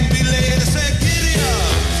can't be late. I said, giddy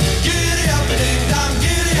up, ding dong,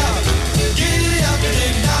 giddy up, ding dong, giddy up,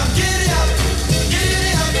 ding dong, giddy up,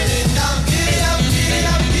 giddy up,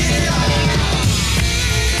 giddy up.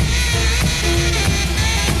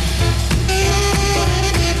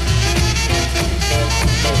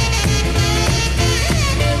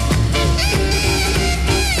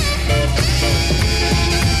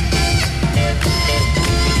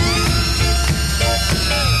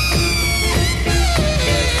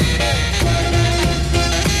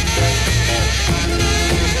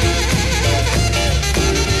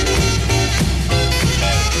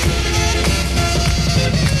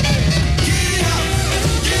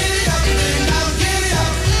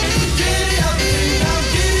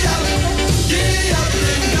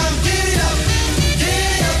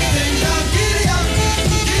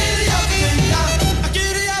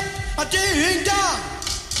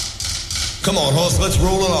 Come on, horse, let's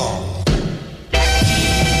roll along.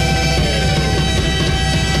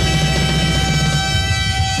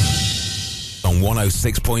 On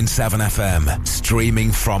 106.7 FM,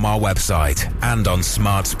 streaming from our website and on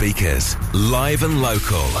smart speakers, live and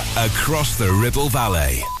local, across the Ribble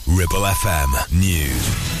Valley. Ribble FM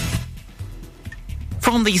News.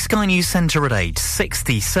 From the Sky News Centre at 8,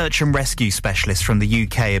 60 search and rescue specialists from the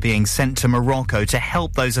UK are being sent to Morocco to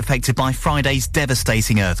help those affected by Friday's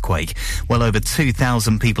devastating earthquake. Well over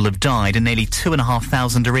 2,000 people have died and nearly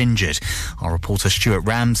 2,500 are injured. Our reporter Stuart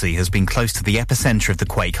Ramsey has been close to the epicentre of the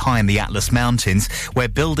quake, high in the Atlas Mountains, where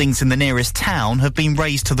buildings in the nearest town have been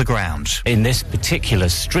razed to the ground. In this particular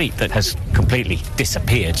street that has completely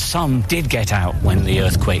disappeared, some did get out when the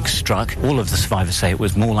earthquake struck. All of the survivors say it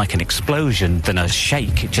was more like an explosion than a shake.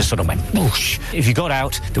 It just sort of went whoosh. If you got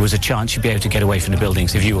out, there was a chance you'd be able to get away from the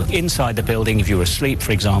buildings. If you were inside the building, if you were asleep,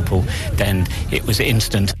 for example, then it was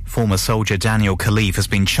instant. Former soldier Daniel Khalif has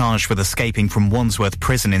been charged with escaping from Wandsworth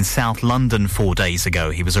Prison in South London 4 days ago.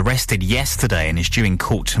 He was arrested yesterday and is due in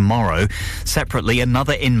court tomorrow. Separately,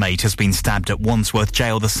 another inmate has been stabbed at Wandsworth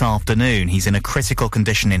Jail this afternoon. He's in a critical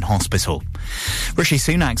condition in hospital. Rishi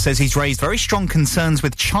Sunak says he's raised very strong concerns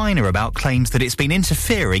with China about claims that it's been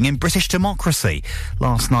interfering in British democracy.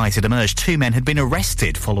 Last night it emerged 2 men had been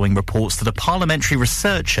arrested following reports that a parliamentary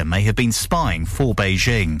researcher may have been spying for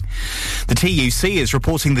Beijing. The TUC is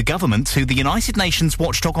reporting the government to the United Nations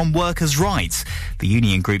watchdog on workers' rights. The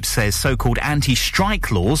union group says so-called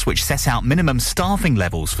anti-strike laws, which set out minimum staffing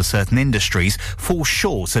levels for certain industries, fall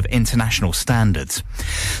short of international standards.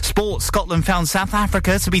 Sport, Scotland found South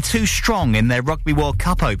Africa to be too strong in their Rugby World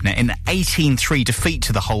Cup opener in an 18-3 defeat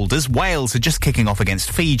to the holders. Wales are just kicking off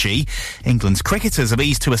against Fiji. England's cricketers have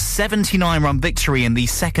eased to a 79-run victory in the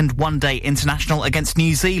second one-day international against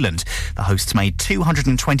New Zealand. The hosts made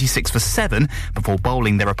 226 for 7 before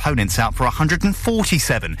bowling their opponents out for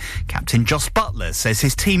 147. Captain Jos Buttler says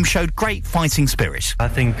his team showed great fighting spirit. I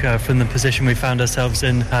think from the position we found ourselves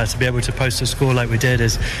in, to be able to post a score like we did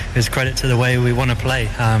is credit to the way we want to play.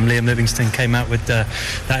 Liam Livingston came out with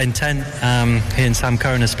that intent. He and Sam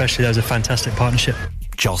Curran especially, that was a fantastic partnership.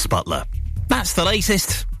 Jos Buttler. That's the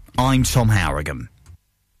latest. I'm Tom Harrigan.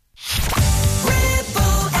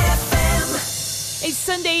 It's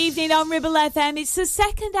Sunday evening on Ribble FM. It's the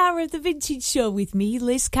second hour of the Vintage Show with me,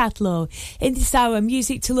 Liz Catlow. In this hour,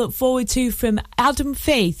 music to look forward to from Adam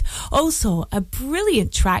Faith. Also, a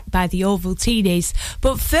brilliant track by the Ovaltinis.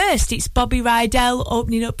 But first, it's Bobby Rydell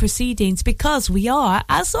opening up proceedings because we are,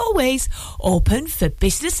 as always, open for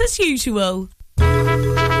business as usual.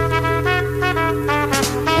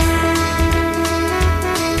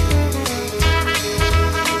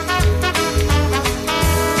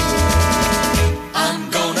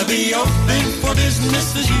 Be open for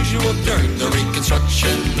business as usual during the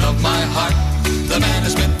reconstruction of my heart. The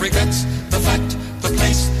management regrets the fact the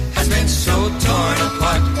place has been so torn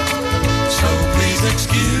apart. So please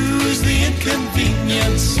excuse the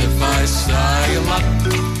inconvenience if I sigh a lot.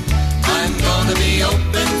 I'm gonna be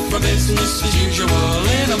open for business as usual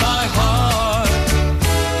in my heart.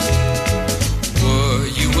 Were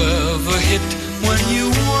you ever hit when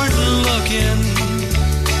you weren't looking?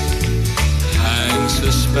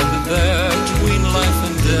 Suspended there between life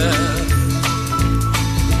and death.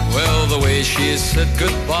 Well, the way she said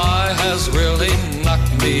goodbye has really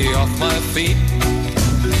knocked me off my feet.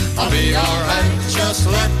 I'll be alright, just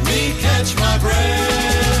let me catch my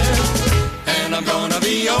breath. And I'm gonna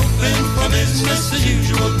be open for business as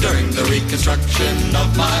usual during the reconstruction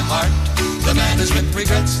of my heart. The management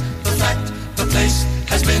regrets the fact the place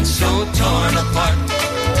has been so torn apart.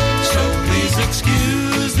 So please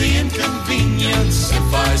excuse the inconvenience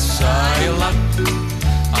if I sigh a lot.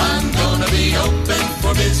 I'm gonna be open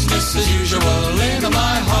for business as usual in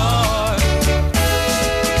my heart.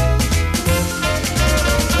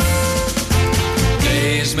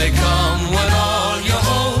 Days may come when all your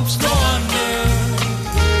hopes go under,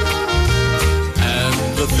 and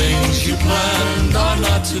the things you planned are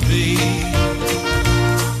not to be.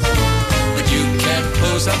 But you can't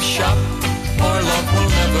close up shop, or love will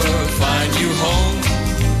never find you home.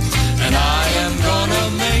 And I am gonna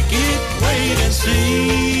make it wait and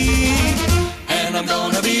see. And I'm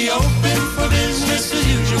gonna be open for business as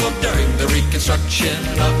usual during the reconstruction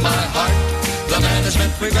of my heart. The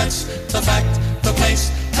management regrets the fact the place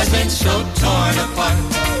has been so torn apart.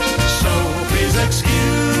 So please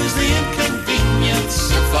excuse the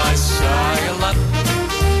inconvenience if I sigh a lot.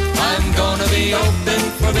 I'm gonna be open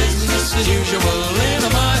for business as usual in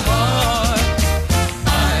my heart.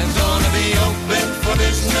 I'm gonna be open for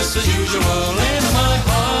business as usual in my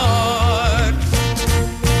heart.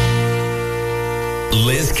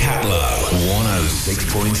 Liz Catlow,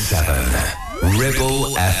 106.7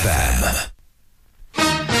 Ribble FM.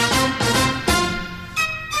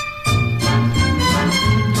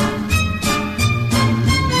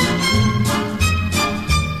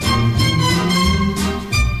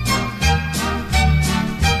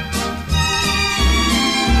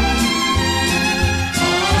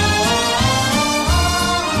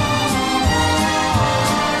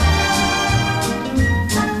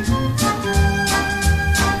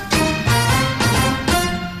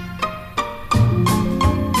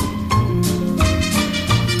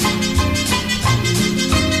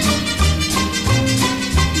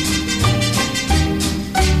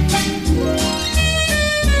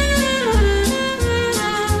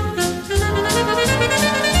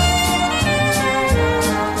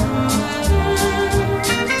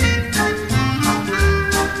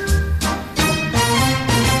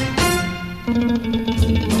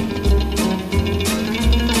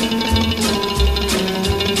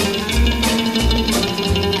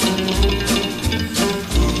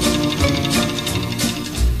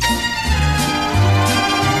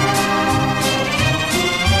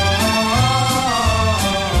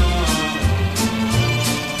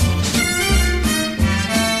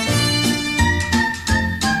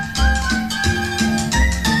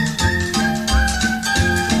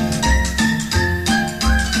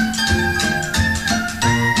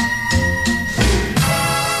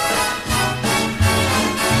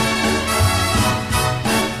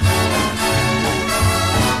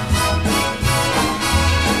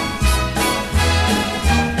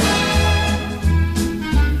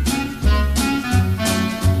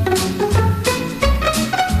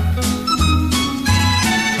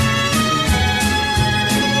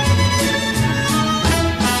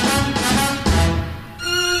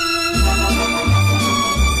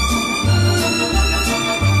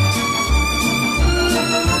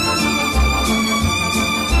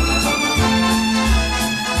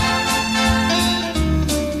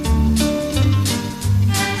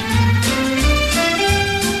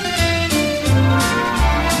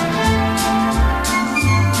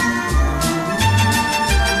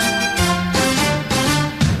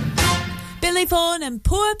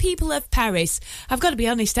 Paris. I've got to be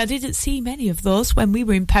honest, I didn't see many of those when we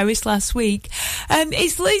were in Paris last week.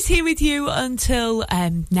 It's Liz here with you until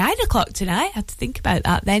 9 o'clock tonight. I had to think about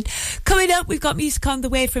that then. Coming up, we've got music on the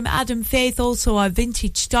way from Adam Faith, also our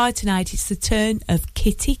vintage star tonight. It's the turn of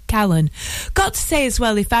Kitty Callan. Got to say as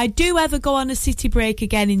well, if I do ever go on a city break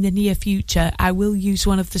again in the near future, I will use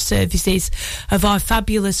one of the services of our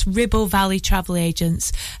fabulous Ribble Valley travel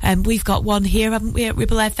agents. We've got one here, haven't we, at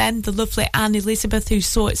Ribble FM, the lovely Anne Elizabeth, who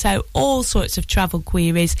sorts out all sorts of travel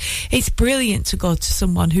queries. It's brilliant to go to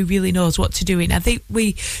someone who really knows what to do. And I think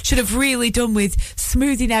we should have really done with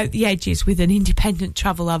smoothing out the edges with an independent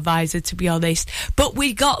travel advisor, to be honest. But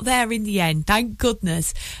we got there in the end, thank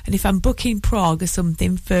goodness. And if I'm booking Prague or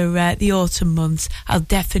something for the autumn months, I'll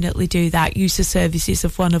definitely do that. Use the services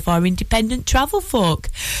of one of our independent travel folk.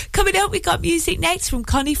 Coming up, we got music next from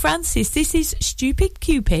Connie Francis. This is Stupid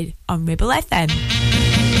Cupid on Ribble FM.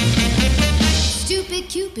 Stupid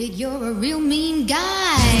Cupid, you're a real mean guy.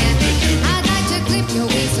 I'd like to clip your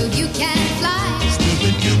wings so you can fly.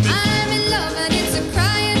 Stupid Cupid, I'm in love and it's a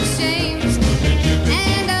crying shame.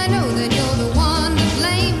 And I know that you're the one to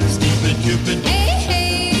blame. Stupid Cupid, hey,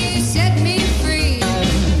 hey, set me free.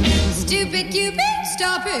 Stupid Cupid,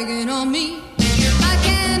 stop picking on me. I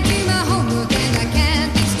can't do my homework and I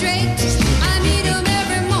can't think straight. I need 'em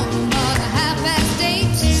every morning about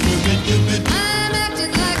 8:30. Stupid Cupid, I'm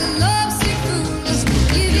acting like a lovesick fool.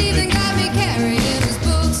 You've even got me carrying his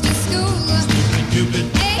books to school. Stupid Cupid,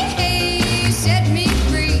 hey, hey, set me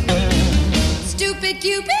free. Stupid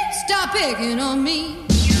Cupid, stop it. picking on me.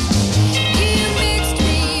 You mixed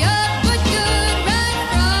me up but good right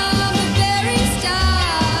from the very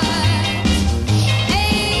start.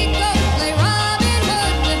 Ain't gonna play Robin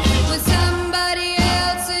Hood with somebody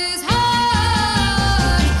else's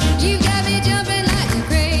heart. You got me jumping like a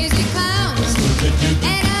crazy clown,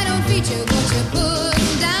 and I don't feature what you put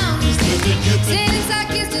down. Since I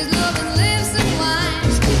kissed his love and lips and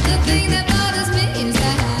wine, the thing that bothers me is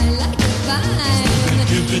that I like to find.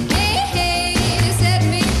 Hey, hey, set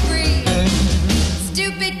me free.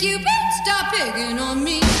 Stupid Cupid, stop picking on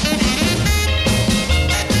me.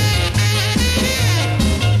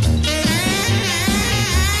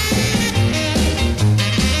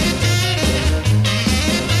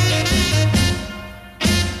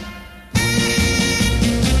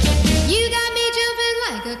 You got me jumping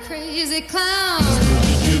like a crazy clown,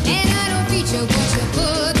 and I don't feature what you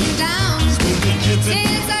put down.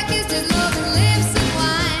 Since I kissed his love and lips and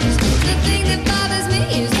wine, the thing that bothers me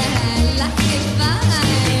is that I like it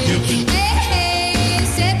fine. Hey, hey,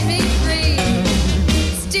 set me free.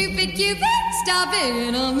 Stupid Cupid, stop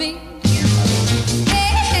picking on me.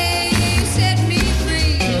 Hey, hey, set me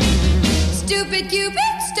free. Stupid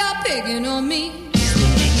Cupid, stop picking on me.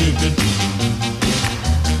 Stupid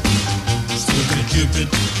Cupid.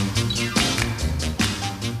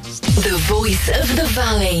 The voice of the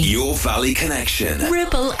valley. Your Valley Connection.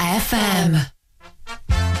 Ribble FM.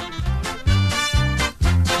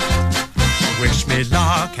 Wish me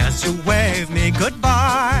luck as you wave me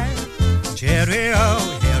goodbye. Cheerio,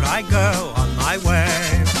 here I go on my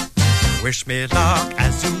way. Wish me luck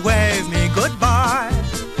as you wave me goodbye.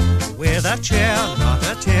 With a cheer, not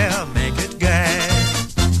a tear, make it gay.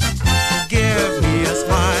 Give me a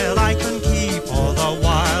smile I can keep all the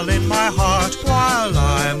while in my heart while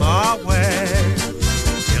I'm away.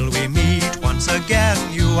 Till we meet once again,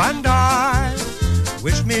 you and I.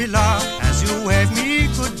 Wish me luck as you wave me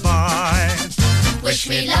goodbye. Wish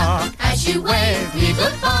me luck as you wave me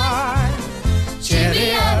goodbye.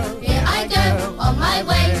 Cheerio, here I go on my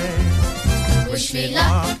way. Wish me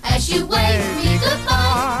luck as you wave me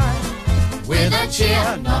goodbye. With a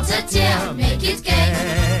cheer, not a tear, make it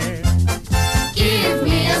gay. Give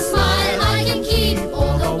me a smile I can keep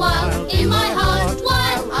all the while in my heart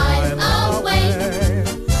while I'm away.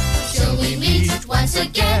 Till we meet once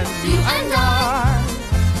again, you and I.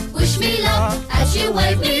 Wish me luck as you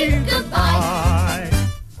wave me goodbye.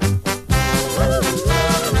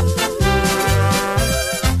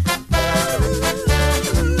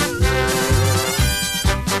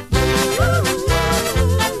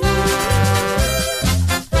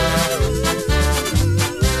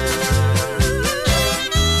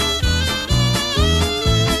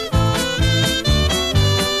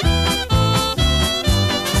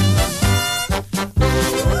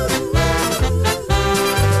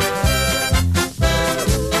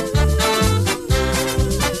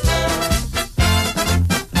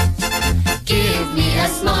 Give me a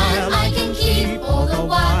smile I can keep all the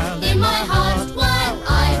while in my heart while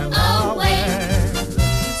I'm away.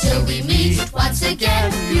 Till we meet once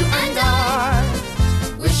again, you and I.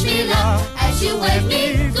 Wish me luck as you wave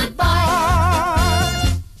me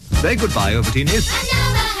goodbye. Say goodbye, Ovaltinis.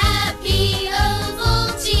 Another happy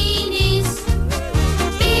Ovaltinis.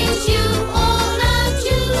 Bid you all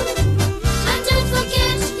adieu. And don't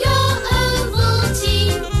forget your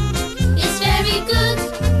Ovaltine. It's very good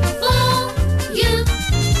for you.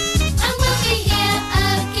 And we'll be here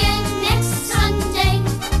again next Sunday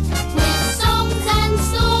with songs and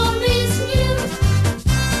stories new.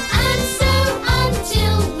 And so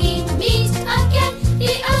until we meet again,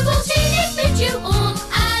 the Ovaltinis bid you all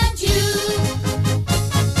adieu.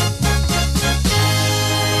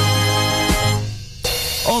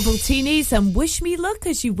 Ovaltinis and Wish Me Luck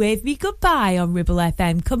as you wave me goodbye on Ribble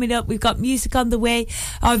FM. Coming up, we've got music on the way.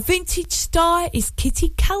 Our vintage star is Kitty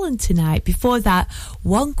Callan tonight. Before that,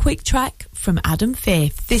 one quick track from Adam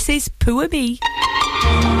Faith. This is Poor Me.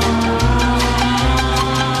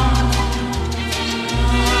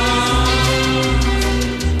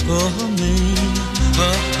 Poor me,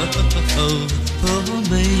 poor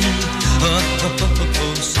me,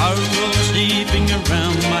 sorrow sleeping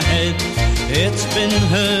around my head. It's been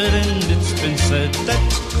heard and it's been said that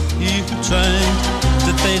you tried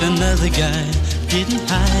to date another guy, didn't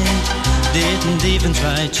hide, didn't even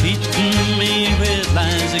try, cheating me with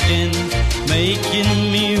lies again, making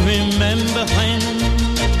me remember when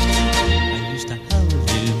I used to hold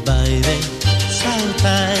you, baby, so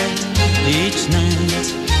tight each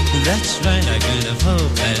night. That's right, I kind of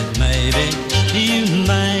hope that maybe you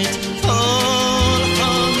might fall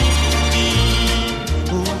for me.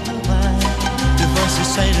 Oh, why do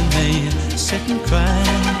voices say to me, sit and cry?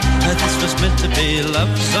 That's meant to be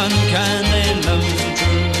love's unkind and love's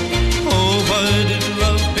untrue. Oh, why did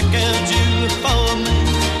love pick out you for me?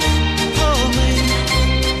 For me,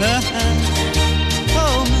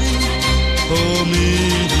 for me.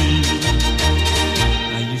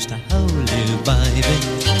 I used to hold you, baby,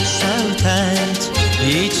 so tight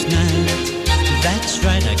each night. That's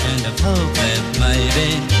right, I kind of hope that maybe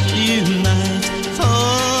you might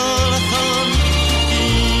fall for me.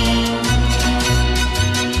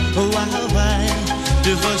 Why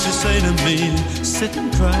do voices say to me, sit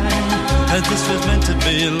and cry, that this was meant to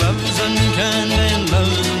be love's unkind and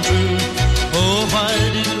love's untrue? Oh, why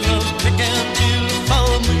did love pick out you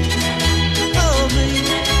for me? For me,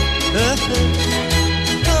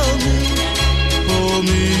 for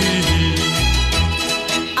me.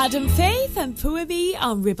 Adam Faith and Poor Me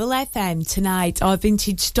on Ribble FM tonight. Our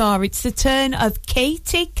vintage star. It's the turn of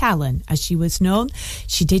Katie Callan, as she was known.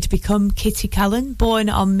 She did become Kitty Callan, born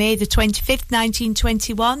on May the 25th,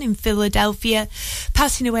 1921 in Philadelphia,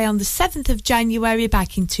 passing away on the 7th of January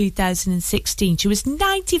back in 2016. She was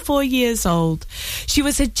 94 years old. She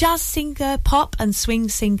was a jazz singer, pop and swing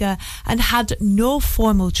singer, and had no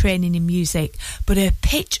formal training in music, but her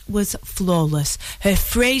pitch was flawless. Her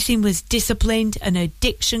phrasing was disciplined and her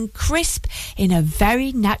diction crisp in a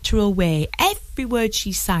very natural way. Every word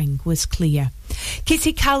she sang was clear.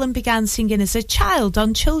 Kitty Callan began singing as a child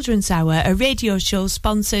on Children's Hour, a radio show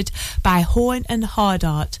sponsored by Horn and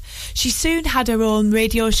Hardart. She soon had her own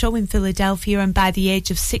radio show in Philadelphia, and by the age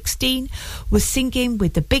of 16 was singing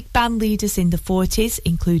with the big band leaders in the 40s,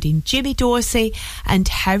 including Jimmy Dorsey and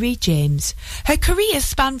Harry James. Her career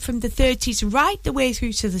spanned from the 30s right the way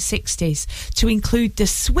through to the 60s, to include the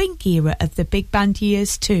swing era of the big band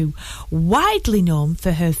years too. Widely known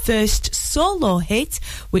for her first solo hit,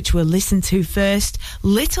 which we'll listen to first,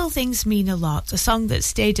 Little Things Mean a Lot, a song that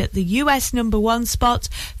stayed at the US #1 spot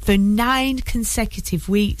for 9 consecutive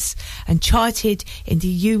weeks and charted in the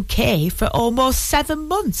UK for almost 7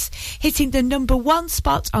 months, hitting the #1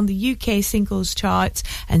 spot on the UK singles chart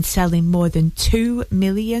and selling more than 2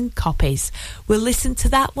 million copies. We'll listen to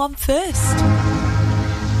that one first.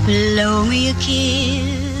 Blow me a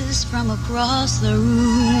kiss from across the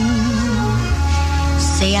room.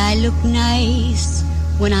 Say I look nice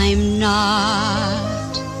when I'm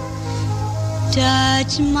not.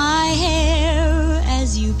 Touch my hair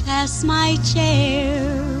as you pass my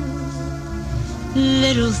chair.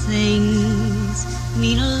 Little things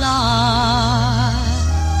mean a lot.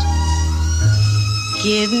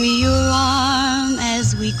 Give me your arm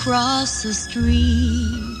as we cross the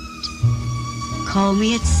street. Call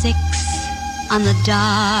me at 6 on the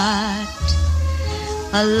dot.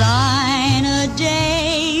 A line a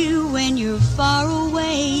day when you're far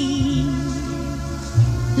away.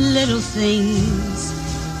 Little things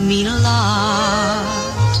mean a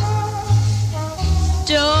lot.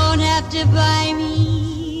 Don't have to buy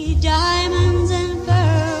me diamonds and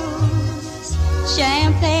pearls,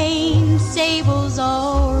 champagne, sables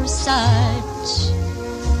or such.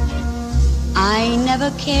 I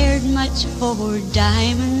never cared much for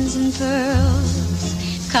diamonds and pearls,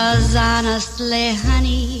 'cause honestly,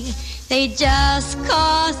 honey, they just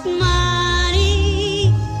cost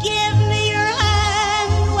money. Give me your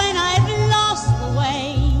hand when I've lost the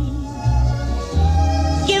way.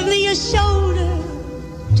 Give me your shoulder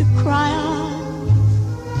to cry on.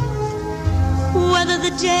 Whether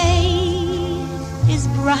the day is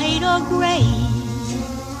bright or gray,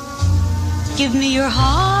 give me your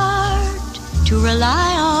heart to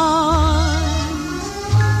rely on.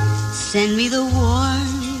 Send me the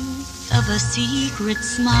warmth of a secret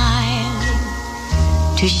smile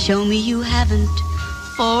to show me you haven't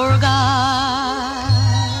forgot.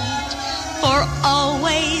 For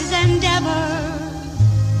always and ever,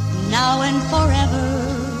 now and forever,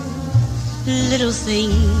 little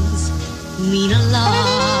things mean a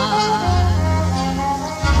lot.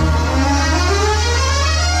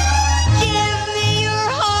 Give me your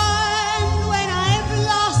hand when I've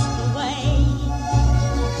lost the way.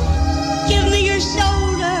 Give me your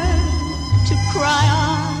shoulder to cry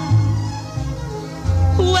on.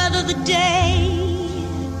 Whether the day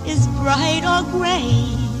is bright or gray,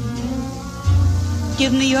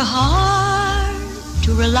 give me your heart to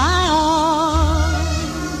rely on.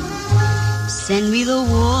 Send me the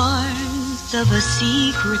warmth of a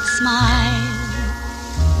secret smile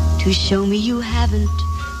to show me you haven't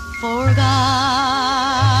forgot.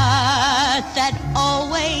 That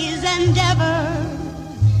always and ever,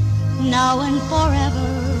 now and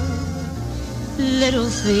forever, little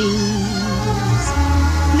things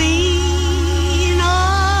mean a lot.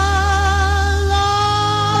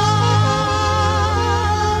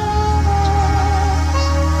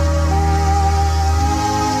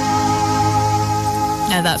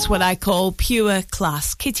 what I call pure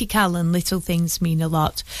class. Kitty Callan, Little Things Mean a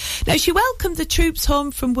Lot. Now, she welcomed the troops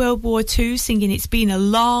home from World War II, singing It's Been a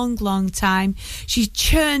Long, Long Time. She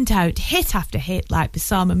churned out hit after hit like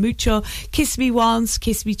Besame Mucho, Kiss Me Once,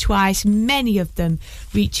 Kiss Me Twice, many of them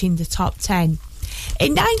reaching the top 10.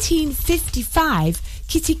 In 1955,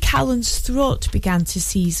 Kitty Callan's throat began to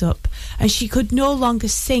seize up and she could no longer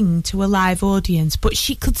sing to a live audience, but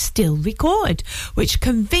she could still record, which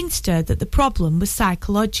convinced her that the problem was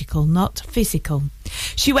psychological, not physical.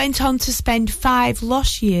 She went on to spend 5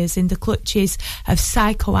 lost years in the clutches of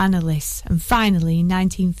psychoanalysts and finally, in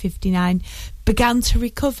 1959, began to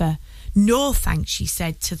recover. No thanks, she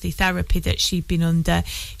said, to the therapy that she'd been under.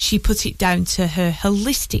 She put it down to her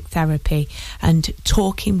holistic therapy and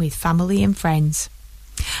talking with family and friends.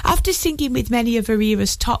 After singing with many of her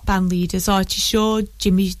era's top band leaders, Artie Shaw,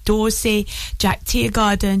 Jimmy Dorsey, Jack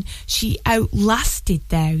Teargarden, she outlasted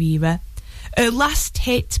their era. Her last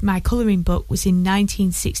hit, My Colouring Book, was in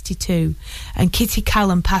 1962, and Kitty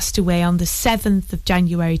Callan passed away on the 7th of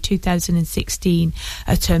January 2016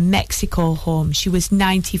 at her Mexico home. She was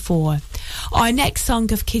 94. Our next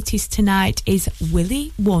song of Kitty's tonight is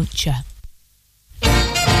Willie Won't Ya?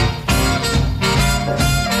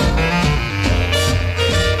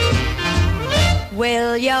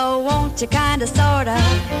 Will you, won't you, kinda, sorta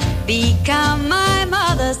become my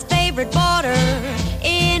mother's favorite boarder?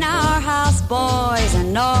 In our house, boys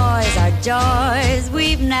and noise are joys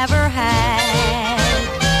we've never had.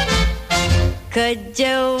 Could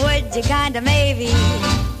you, would you, kinda, maybe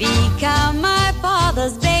become my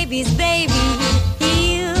father's baby's baby?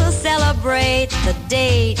 He'll celebrate the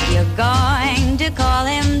date you're going to call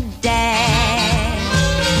him Dad.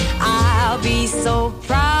 I'll be so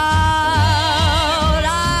proud,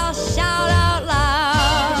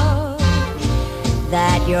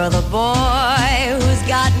 that you're the boy who's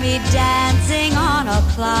got me dancing on a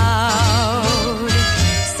cloud.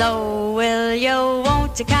 So will you,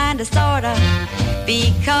 won't you, kinda, sorta,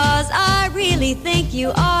 because I really think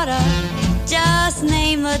you oughta just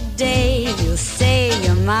name the day you'll say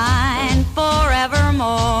you're mine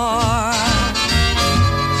forevermore.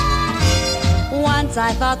 Once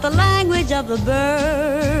I thought the language of the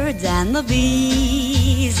birds and the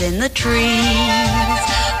bees in the trees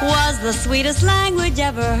was the sweetest language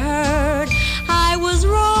ever heard. I was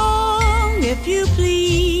wrong, if you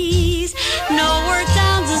please. No word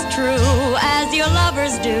sounds as true as your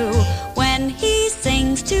lovers do when he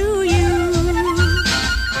sings to you.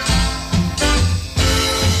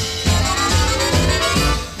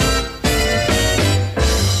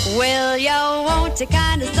 Will you, won't you,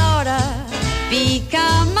 kinda, sorta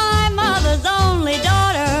become my mother's only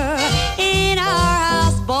daughter? In our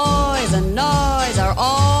house, boys and noise are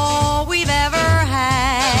all we've ever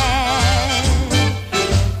had.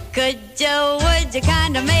 Could you, would you,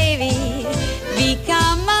 kinda, maybe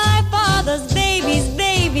become my father's baby's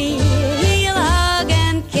baby? He'll hug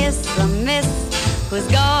and kiss the miss who's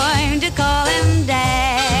going to call him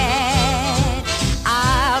Dad.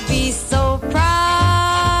 I'll be so proud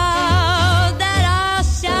that I'll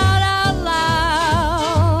shout out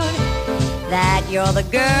loud that you're the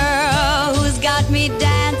girl who's got me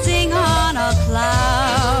dancing on a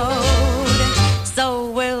cloud.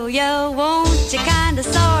 So will you, won't you, kinda,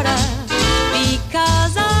 sorta,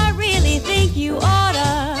 because I really think you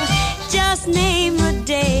oughta just name the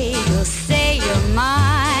day you'll say you're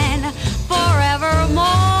mine forevermore.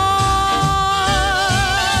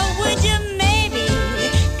 Would you maybe,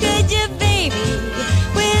 could you baby,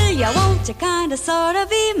 will you, won't you, kinda, sorta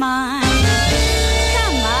be mine?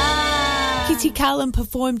 Come on. Kitty Callan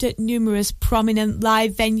performed at numerous prominent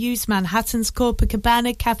live venues, Manhattan's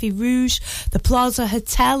Copacabana, Café Rouge, the Plaza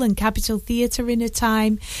Hotel and Capitol Theatre in her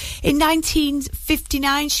time. In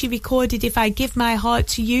 1959, she recorded If I Give My Heart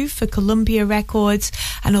to You for Columbia Records,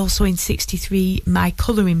 and also in 63, My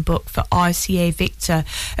Colouring Book for RCA Victor.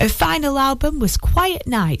 Her final album was Quiet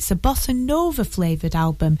Nights, a bossa nova flavoured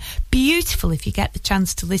album. Beautiful if you get the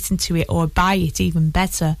chance to listen to it or buy it, even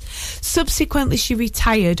better. Subsequently, she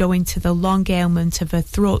retired owing to the long ailment of her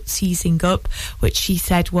throat seizing up, which she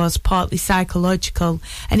said was partly psychological.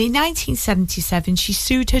 And in 1977, she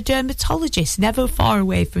sued her dermatologist, never far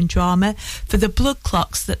away from drama, for the blood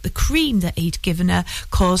clots that the cream that he'd given her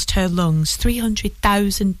caused her lungs.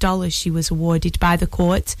 $300,000 she was awarded by the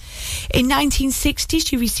court. In 1960,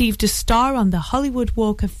 she received a star on the Hollywood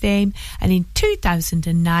Walk of Fame, and in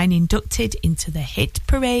 2009 inducted into the Hit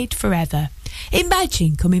Parade Forever.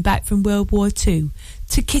 Imagine coming back from World War II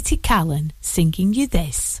to Kitty Callan singing you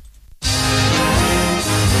this.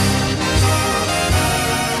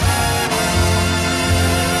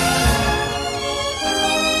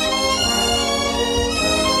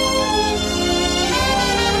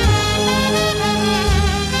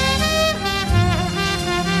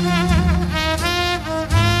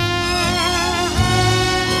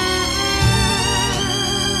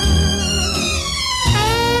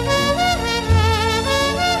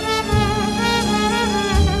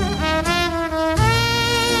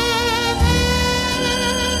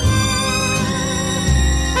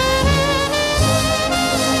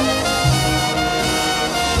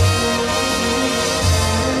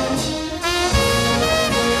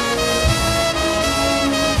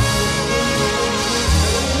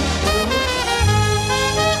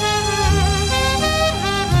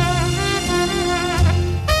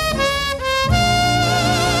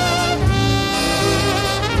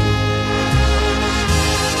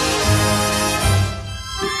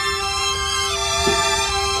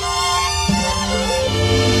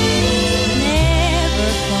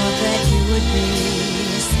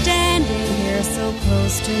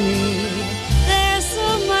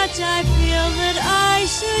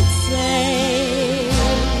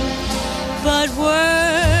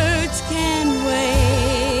 words can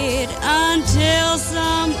wait until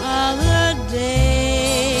some other day.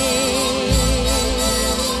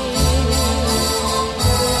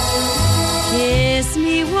 Kiss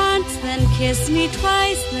me once, then kiss me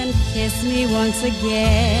twice, then kiss me once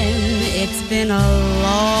again. It's been a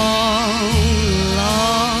long,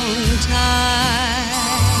 long time.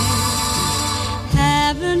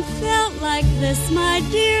 Haven't felt like this, my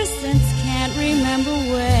dear, since can't remember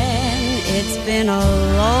when. It's been a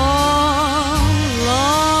long,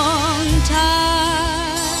 long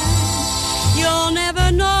time. You'll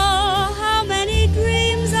never know how many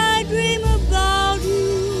dreams I dream about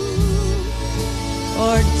you,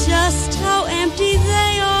 or just how empty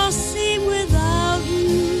they all seem without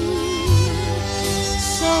you.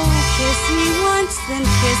 So kiss me once, then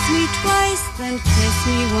kiss me twice, then kiss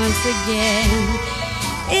me once again.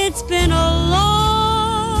 It's been a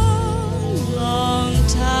long, long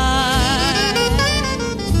time.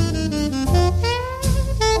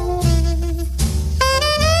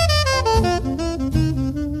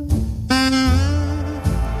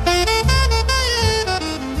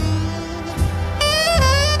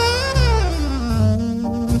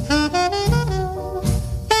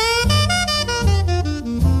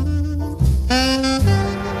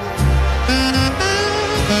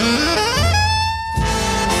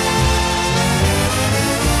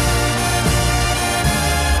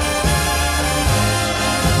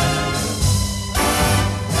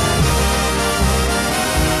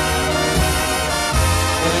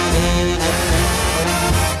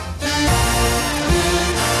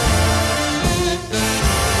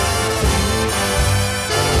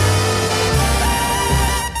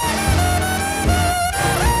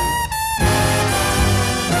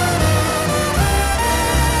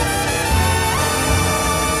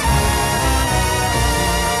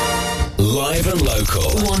 Live and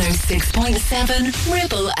local. 106.7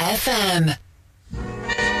 Ribble FM.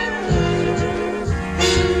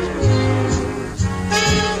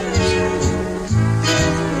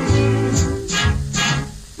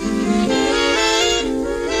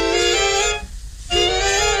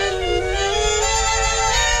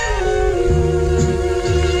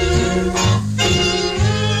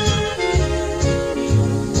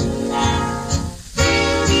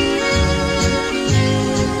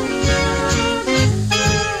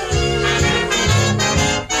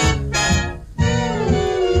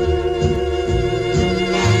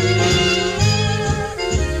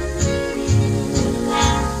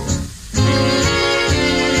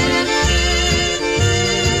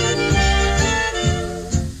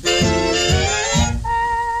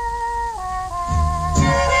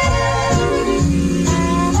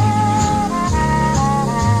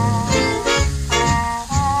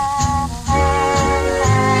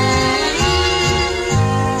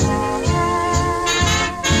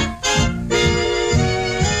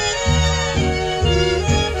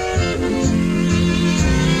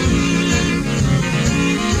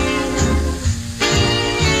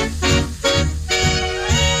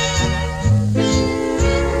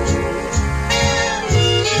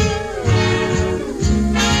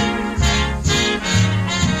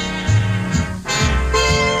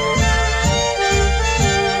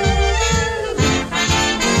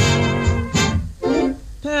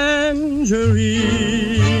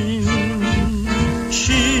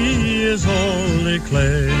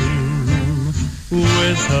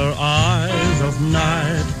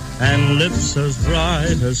 As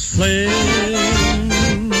bright as flame,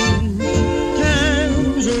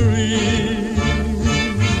 tangerine,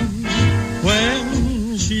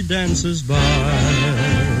 when she dances by,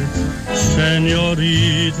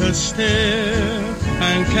 señorita stare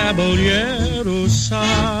and caballero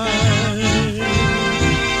sigh,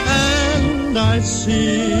 and I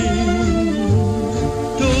sing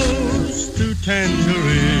toast to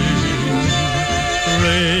tangerine,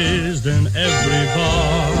 raised in every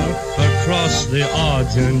bar across the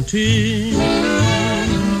Argentine.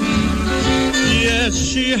 Yes,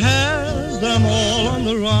 she has them all on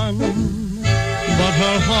the run, but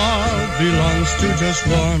her heart belongs to just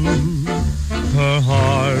one. Her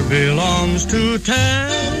heart belongs to Tangerine.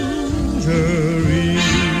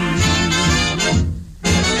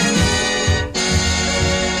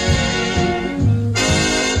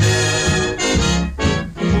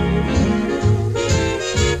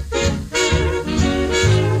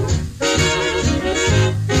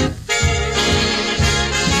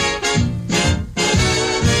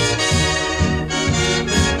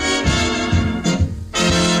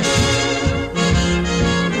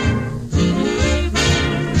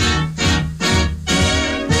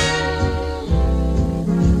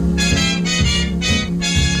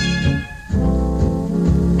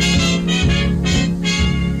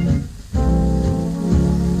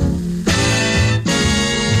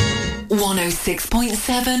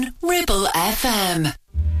 106.7 Ribble FM.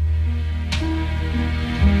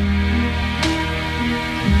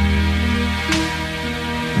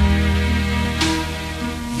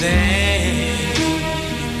 They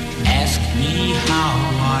ask me how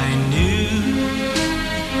I knew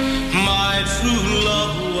my true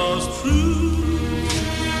love was true.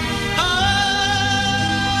 I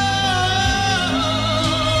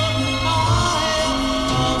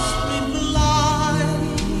must reply,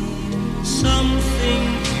 something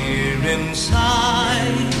here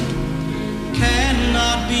inside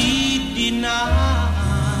cannot be denied.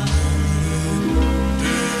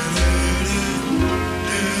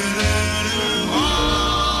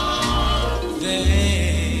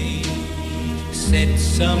 Said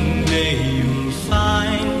someday you'll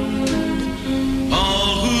find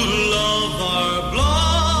all who love are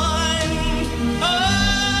blind. Oh,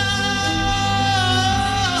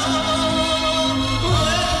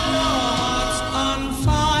 when your heart's on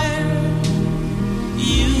fire,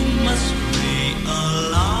 you must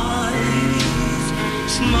realize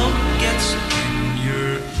smoke gets in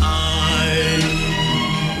your eyes.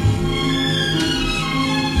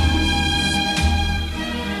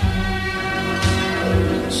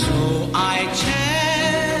 I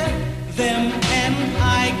chair them and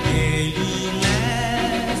I gaily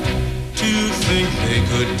laugh to think they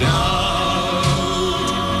could doubt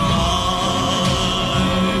my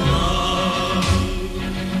love.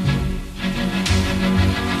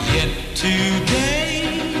 Yet today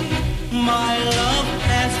my love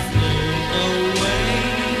has flown away.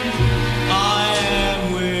 I am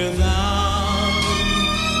without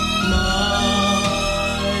my love.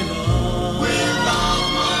 Without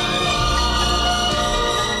my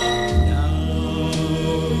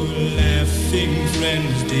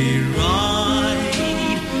friends deride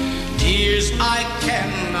tears I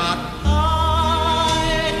cannot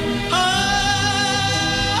hide.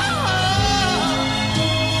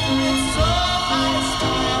 So I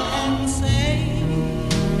smile and say,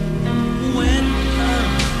 when her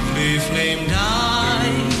lovely flame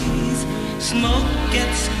dies, smoke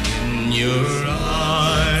gets in your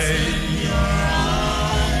eyes.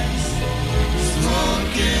 Smoke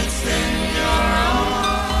gets in your eyes.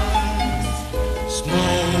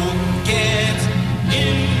 Smoke gets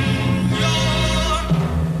in your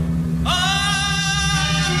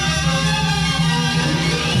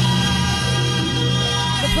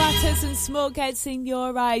The Platters and Smoke Gets in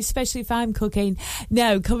Your Eyes, especially if I'm cooking.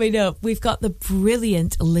 Now, coming up, we've got the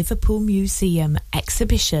brilliant Liverpool Museum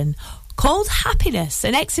exhibition called Happiness,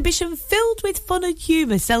 an exhibition filled with fun and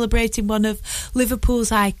humour celebrating one of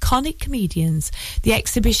Liverpool's iconic comedians. The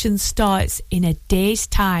exhibition starts in a day's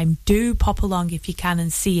time. Do pop along if you can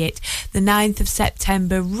and see it. The 9th of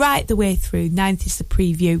September, right the way through. 9th is the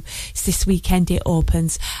preview. It's this weekend it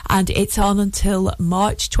opens, and it's on until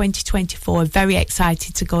March 2024. Very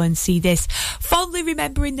excited to go and see this. Fondly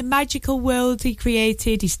remembering the magical world he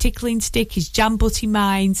created, his tickling stick, his jam butty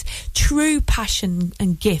minds, true passion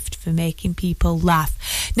and gift for making people laugh.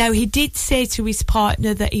 Now, he did say to his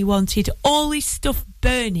partner that he wanted all his stuff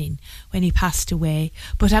burning when he passed away,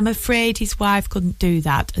 but I'm afraid his wife couldn't do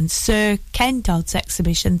that, and Sir Ken Dodd's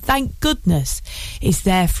exhibition, thank goodness, is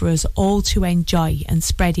there for us all to enjoy and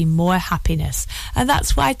spreading more happiness. And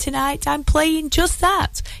that's why tonight I'm playing just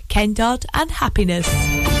that, Ken Dodd and Happiness.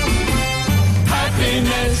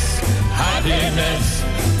 Happiness, happiness,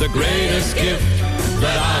 the greatest gift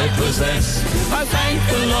that I possess. I thank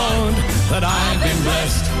the Lord that I've been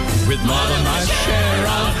blessed with more than my share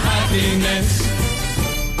of happiness.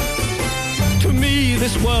 To me,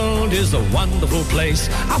 this world is a wonderful place.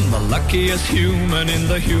 I'm the luckiest human in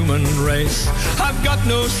the human race. I've got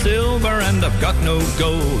no silver and I've got no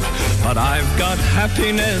gold, but I've got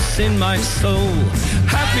happiness in my soul.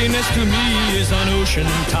 Happiness to me is an ocean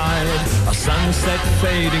tide, a sunset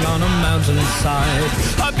fading on a mountainside,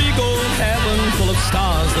 a big old heaven full of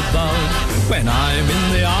stars above, when I'm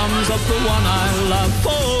in the arms of the one I love.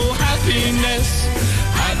 Oh, happiness,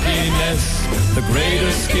 happiness, the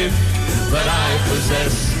greatest gift that I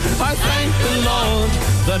possess. I thank the Lord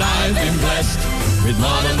that I've been blessed with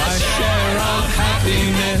more than my share of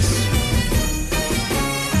happiness.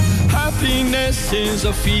 Happiness is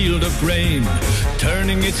a field of grain,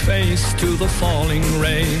 turning its face to the falling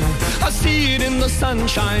rain. I see it in the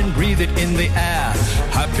sunshine, breathe it in the air.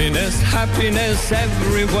 Happiness, happiness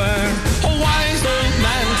everywhere. A wise old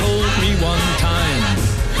man told me one time,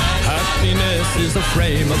 happiness is a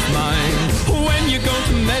frame of mind. When you go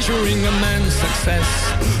to measuring a man's success,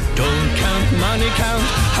 don't count money, count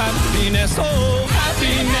happiness. Oh,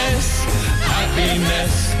 happiness,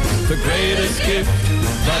 happiness, the greatest gift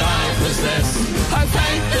that I possess. I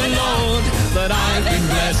thank the Lord that I've been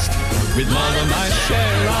blessed with more than my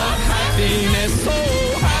share of happiness. Oh,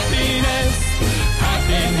 happiness,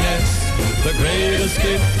 happiness, the greatest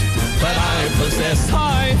gift that I possess.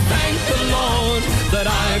 I thank the Lord that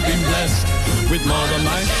I've been blessed with more than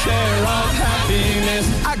my share of happiness.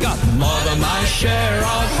 I got more than my share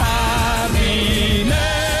of happiness.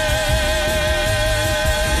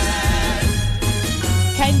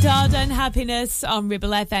 Ken Darden, Happiness on Ribble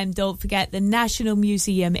FM. Don't forget the National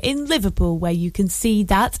Museum in Liverpool, where you can see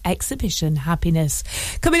that exhibition, Happiness.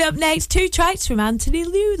 Coming up next, 2 tracks from Anthony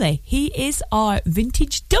Luley. He is our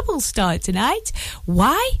vintage double star tonight.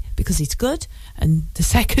 Why? Because it's good. And the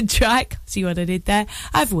second track, see what I did there?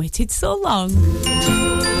 I've waited so long.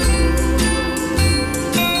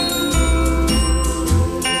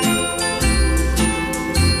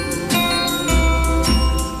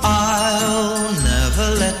 I'll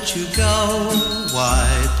never let you go. Why?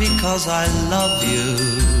 Because I love you.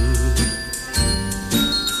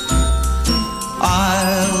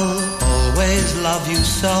 I'll always love you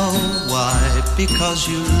so. Why? Because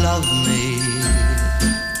you love me.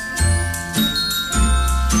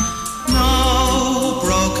 No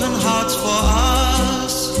broken hearts for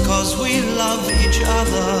us, 'cause we love each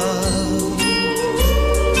other.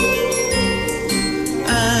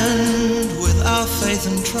 And with our faith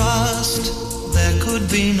and trust, there could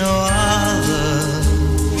be no other.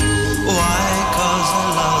 Why? 'Cause I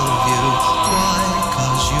love you. Why?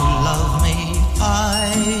 'Cause you love me.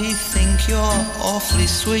 I think you're awfully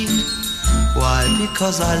sweet. Why?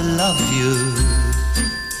 Because I love you.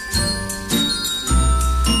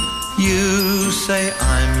 You say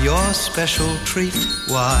I'm your special treat.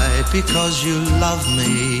 Why? Because you love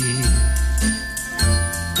me.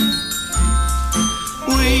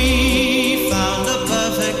 We found a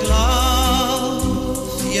perfect love.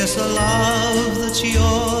 Yes, a love that's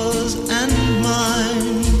yours and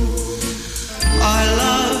mine. I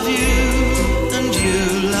love you and you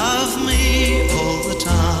love me all the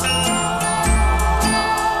time.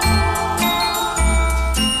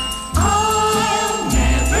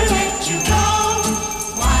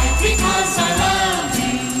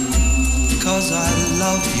 Because I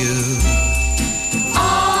love you.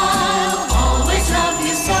 I'll always love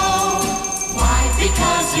you so. Why?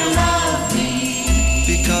 Because you love me.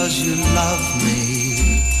 Because you love me.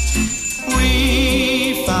 We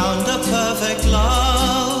found a perfect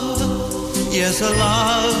love. Yes, a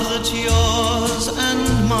love that's yours and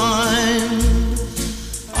mine.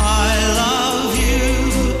 I love you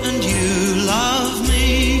and you love me.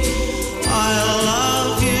 I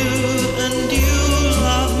love you and you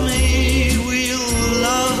love me. We'll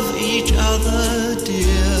love each other,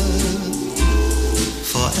 dear,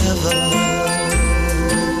 forever.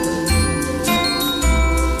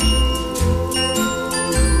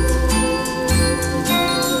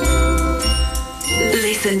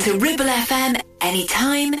 Listen to Ribble FM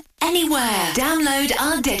anytime, anywhere. Download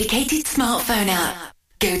our dedicated smartphone app.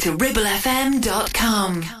 Go to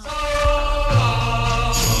ribblefm.com.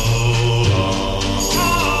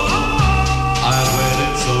 I've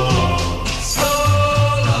waited so long, so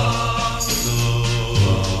long, so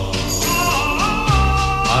long.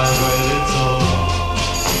 I've waited so long.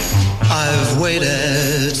 I've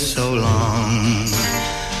waited so long,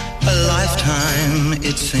 a lifetime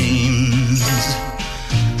it seems,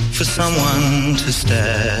 for someone to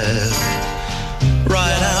step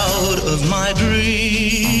right out of my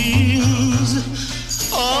dreams.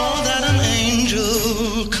 All that an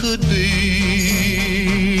angel could be,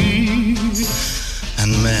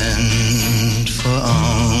 and meant for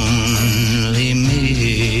only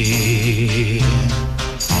me.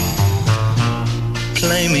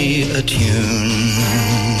 Play me a tune,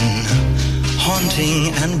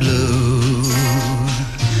 haunting and blue.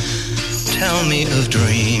 Tell me of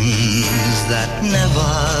dreams that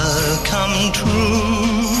never come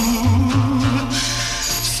true.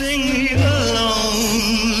 Sing me a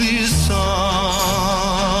lonely song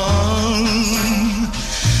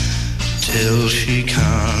till she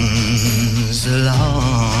comes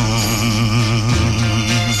along.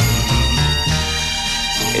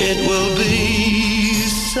 It will be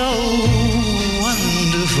so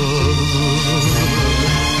wonderful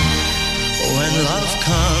when love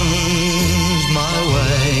comes my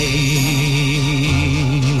way.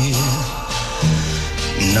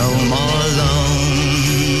 No more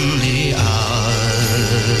lonely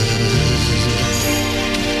hours,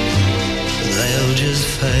 they'll just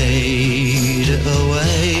fade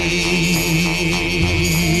away.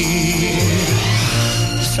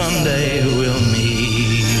 Someday we'll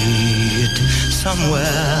meet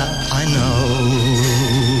somewhere I know.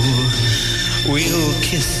 We'll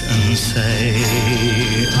kiss and say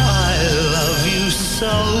I love so,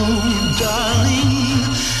 darling,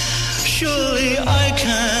 surely I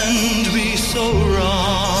can't be so wrong,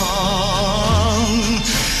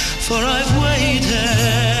 for I've waited,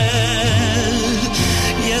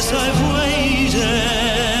 yes, I've waited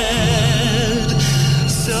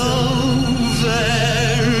so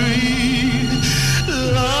very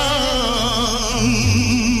long,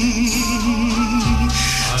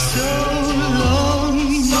 so long,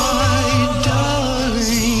 my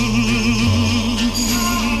darling,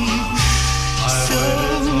 so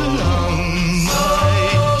long, my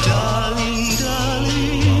darling,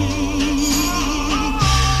 darling,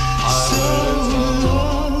 so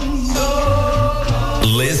long.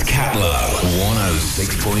 Liz Catlow,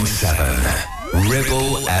 106.7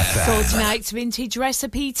 Ribble FM. So tonight's vintage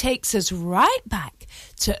recipe takes us right back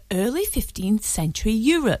to early 15th century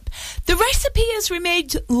Europe. The recipe has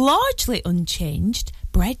remained largely unchanged.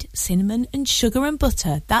 Bread, cinnamon and sugar and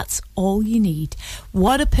butter. That's all you need.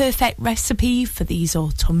 What a perfect recipe for these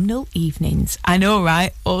autumnal evenings. I know,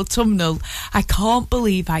 right? Autumnal. I can't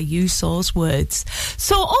believe I use those words.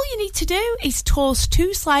 So all you need to do is toast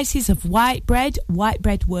 2 slices of white bread. White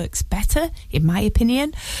bread works better, in my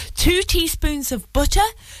opinion. 2 teaspoons of butter,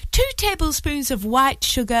 2 tablespoons of white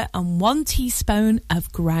sugar and 1 teaspoon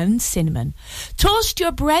of ground cinnamon. Toast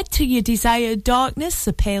your bread to your desired darkness,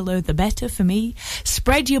 the paler the better for me.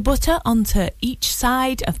 Spread your butter onto each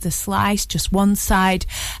side of the slice, just one side,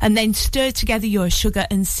 and then stir together your sugar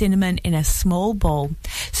and cinnamon in a small bowl.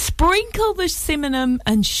 Sprinkle the cinnamon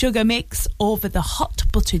and sugar mix over the hot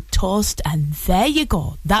buttered toast, and there you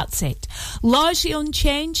go. That's it. Largely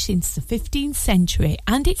unchanged since the 15th century,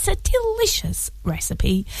 and it's a delicious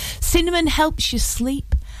recipe. Cinnamon helps you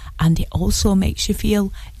sleep, and it also makes you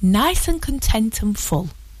feel nice and content and full.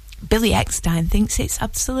 Billy Eckstein thinks it's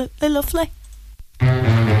absolutely lovely.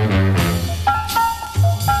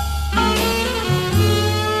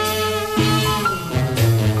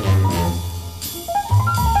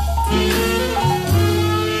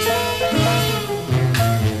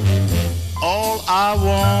 All I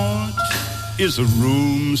want is a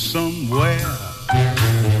room somewhere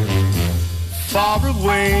far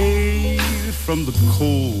away from the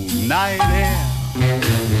cold night air,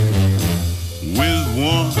 with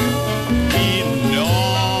one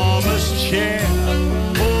enormous chair.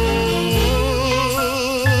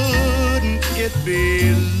 Wouldn't it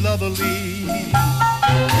be lovely?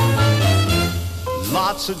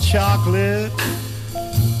 Lots of chocolate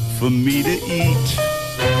for me to eat,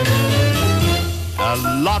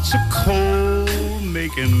 lots of coal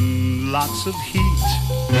making lots of heat.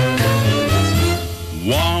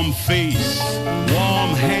 Warm face,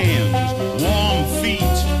 warm hands, warm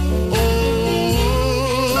feet. Oh,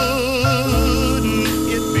 wouldn't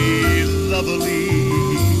it be lovely?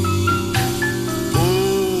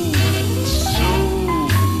 Oh, so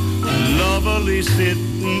lovely,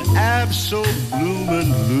 sitting absolutely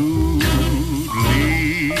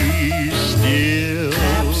still.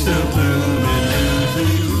 Absolutely,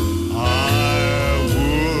 I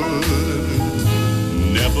would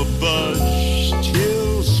never budge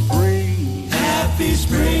till spring. Happy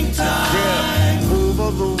springtime. Step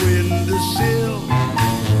over the windowsill.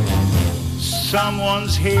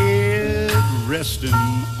 Someone's head resting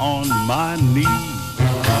on my knee.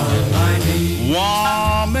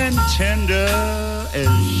 Warm and tender as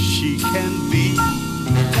she can be.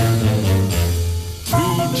 Who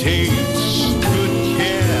takes good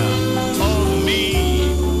care of me?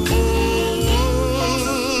 Oh,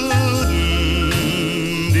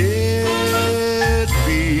 wouldn't it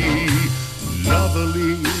be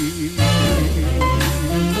lovely?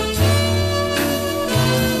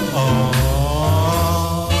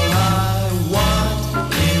 All I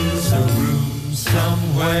want is a room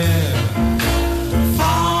somewhere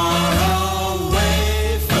far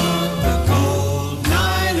away from the cold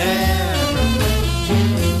night air,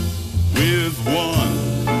 with one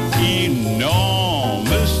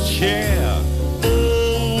enormous chair.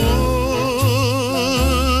 Oh,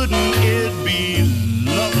 wouldn't it be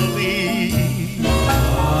lovely?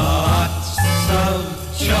 Lots of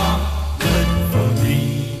chocolate for me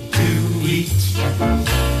to eat,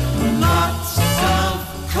 lots of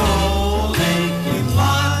coal making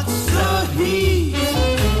lots of heat.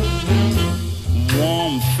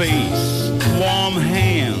 Warm face, warm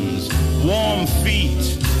hands, warm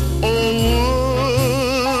feet. Oh,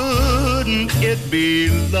 wouldn't it be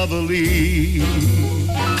lovely?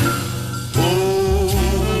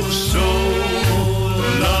 Oh, so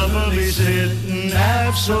lovely, sitting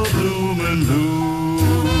absolutely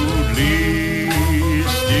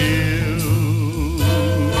still.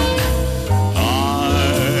 I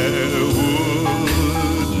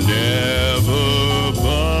would never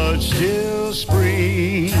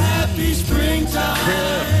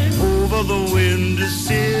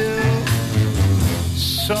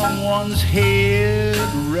one's head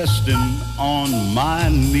resting on my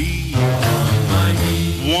knee.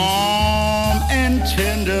 Warm and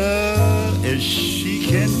tender as she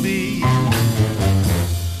can be.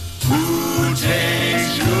 Who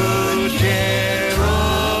takes good care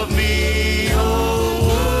of me? Oh,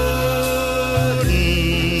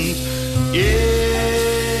 wouldn't it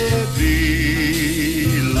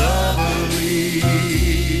be lovely?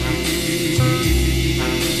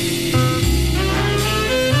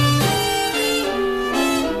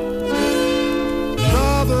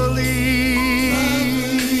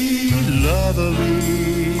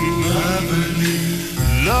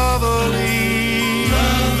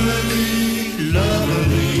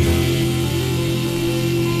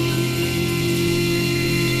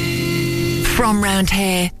 From round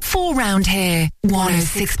here, for round here,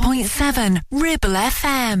 106.7 Ribble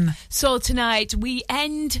FM. So tonight we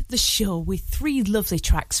end the show with 3 lovely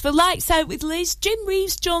tracks for Lights Out with Liz, Jim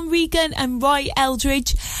Reeves, John Regan and Roy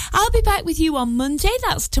Eldridge. I'll be back with you on Monday,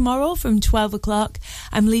 that's tomorrow from 12 o'clock.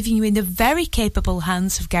 I'm leaving you in the very capable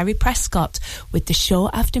hands of Gary Prescott with the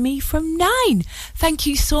show after me from 9. Thank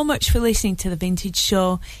you so much for listening to The Vintage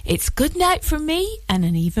Show. It's good night from me and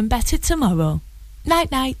an even better tomorrow.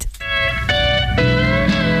 Night, night.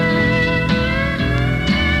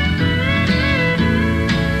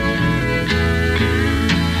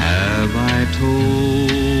 Have I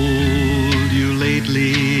told you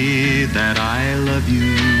lately that I love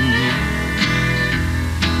you?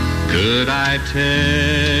 Could I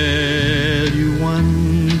tell you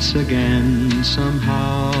once again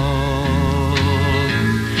somehow?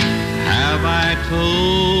 Have I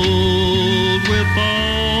told with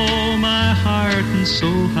all my heart and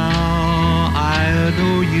soul how I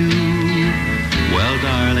adore you? Well,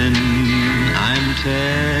 darling, I'm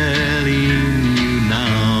telling you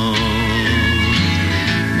now.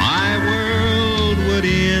 My world would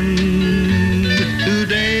end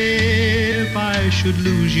today if I should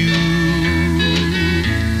lose you.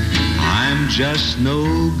 I'm just no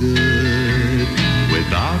good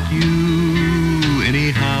without you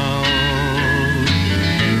anyhow.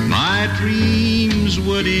 My dreams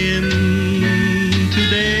would end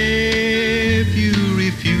today if you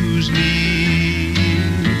refuse me.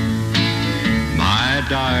 My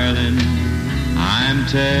darling, I'm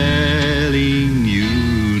telling you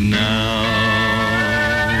now.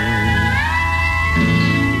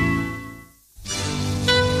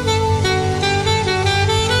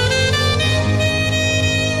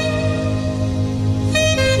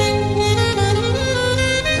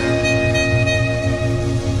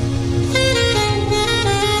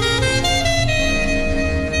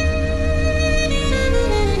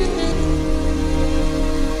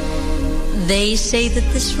 They say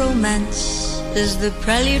that this romance is the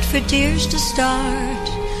prelude for tears to start.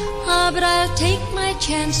 Ah, but I'll take my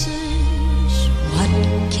chances. What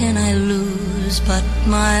can I lose but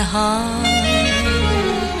my heart?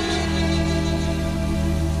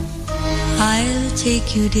 I'll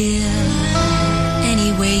take you, dear,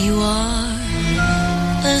 any way you are,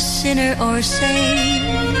 a sinner or saint.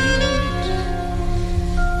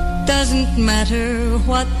 Doesn't matter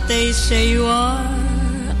what they say you are,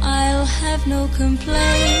 I'll have no complaint.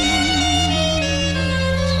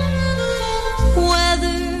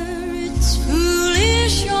 Whether it's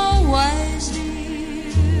foolish or wise, dear,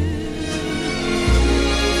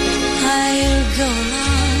 I'll go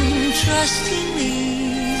along trustingly.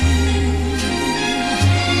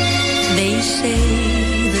 They say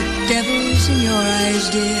the devil's in your eyes,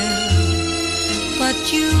 dear, but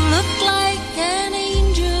you look like an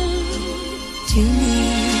angel to me.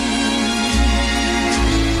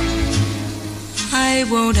 I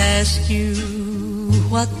won't ask you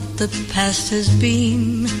what the past has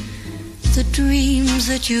been, the dreams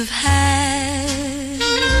that you've had,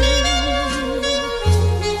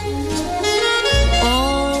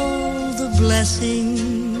 all the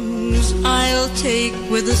blessings I'll take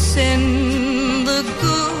with the sin, the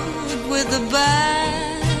good with the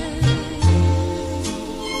bad.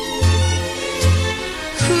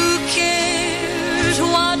 Who cares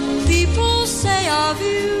what people say of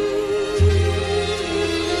you?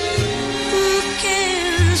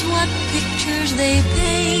 What pictures they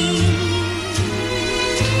paint.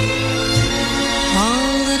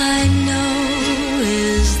 All that I know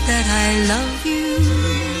is that I love you,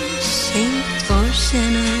 saint or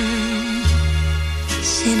sinner,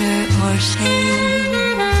 sinner or saint.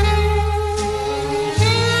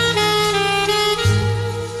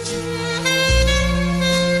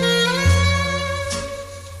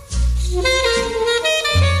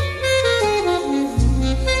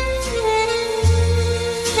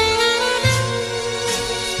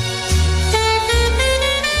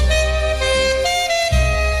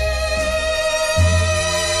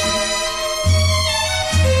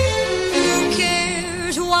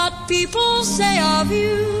 people say of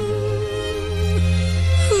you.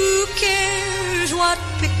 Who cares what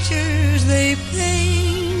pictures they paint?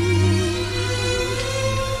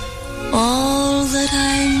 All that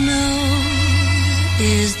I know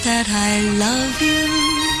is that I love you,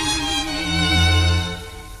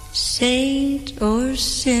 saint or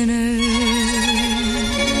sinner,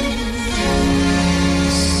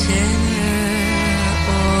 sinner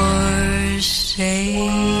or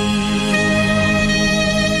saint.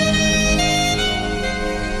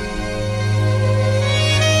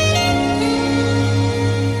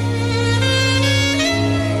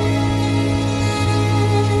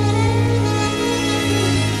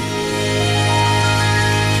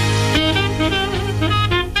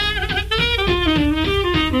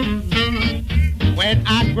 When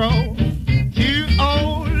I grow too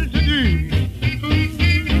old to do,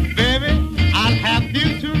 baby, I'll have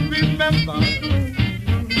you to remember.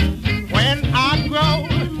 When I grow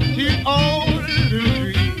too old to do,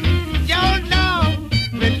 your love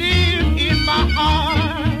will live in my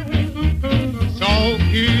heart. So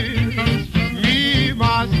kiss me,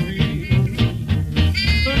 my sweet,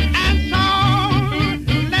 and so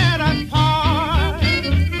let us part.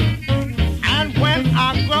 And when I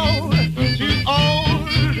grow too old,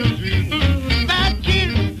 that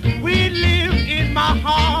kiss will live in my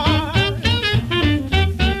heart.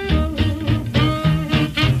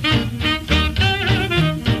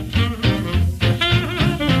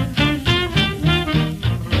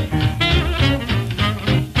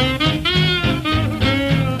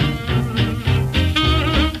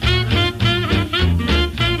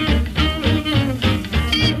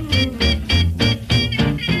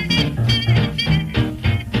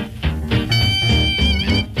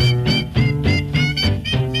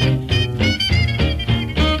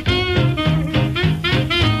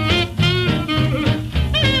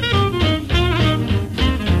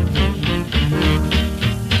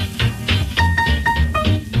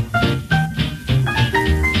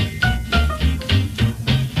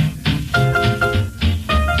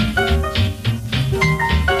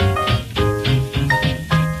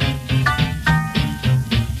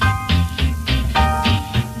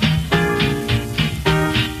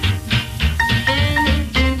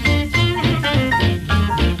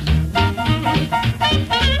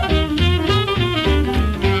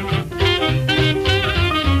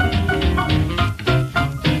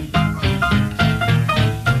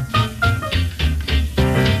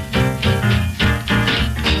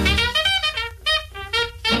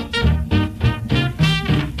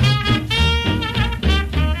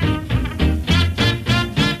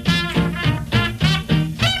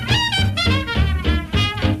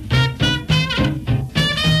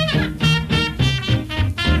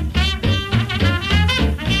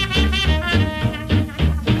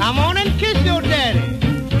 Come on and kiss your daddy,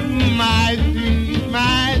 my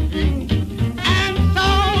sweet, and so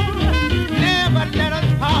never let us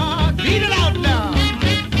part. Beat it out now.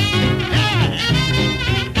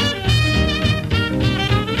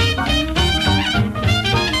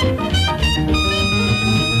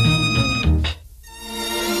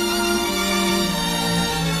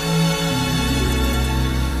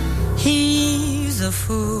 He's a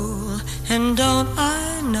fool, and don't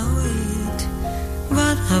I know it?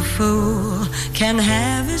 But a fool can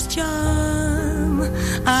have his charm.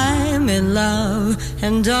 I'm in love,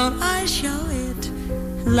 and don't I show it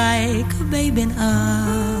like a baby in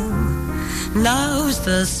arm? Love's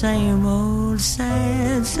the same old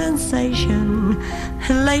sad sensation.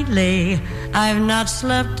 Lately, I've not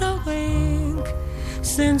slept a wink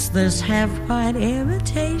since this half-right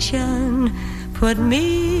invitation put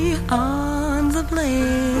me on the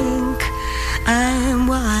blink. I'm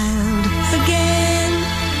wild again,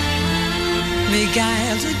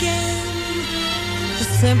 beguiled again, a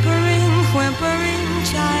simpering, whimpering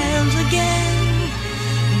child again,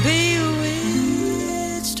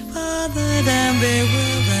 bewitched, bothered, and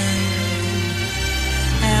bewildered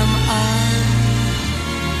am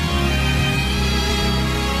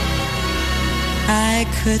I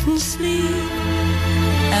couldn't sleep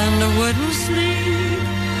and wouldn't sleep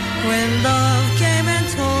when love came and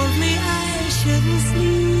told me I shouldn't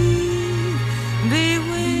sleep.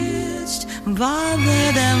 Bewitched,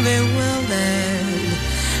 bothered, and bewildered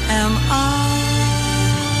am I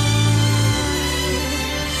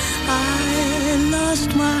lost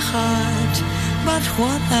my heart, but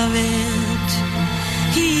what of it?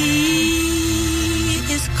 He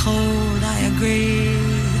is cold, I agree.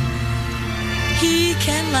 He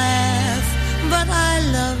can laugh, but I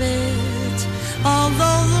love it,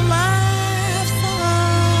 although the laugh's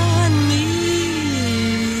on me.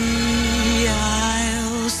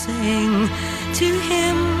 I'll sing to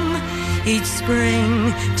him each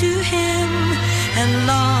spring to him and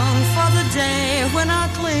long for the day when I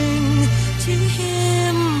cling to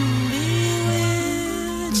him.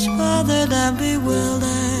 Bewitched, bothered, and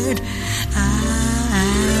bewildered,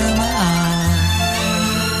 am I.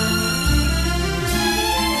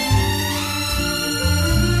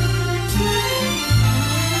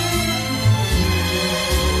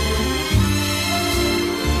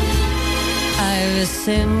 I've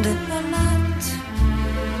sinned a lot,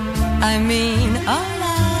 I mean a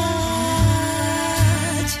lot,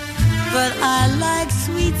 but I like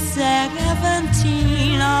sweet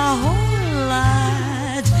 17 a whole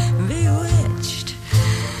lot. Bewitched,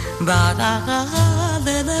 bothered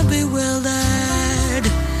and bewildered,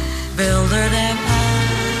 bewildered am I.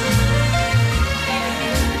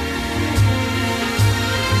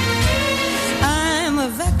 I'm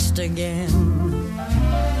vexed again,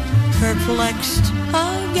 perplexed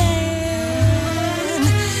again.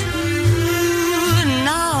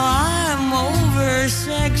 Now I'm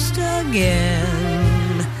oversexed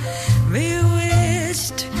again.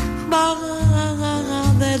 Bewitched,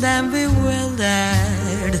 bothered and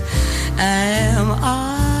bewildered am I.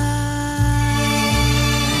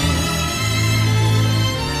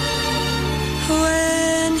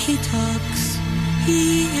 When he talks,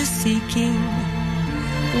 he is seeking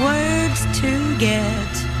words to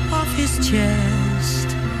get off his chest.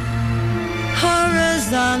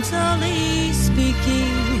 Horizontally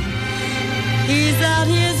speaking, he's at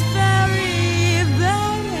his very best.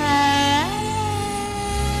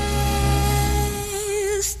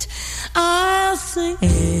 I'll sing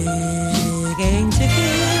to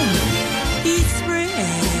him each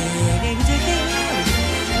spring to him,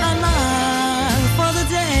 and long for the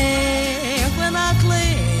day when I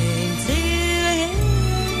cling to him.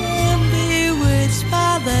 Bewitched,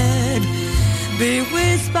 bothered,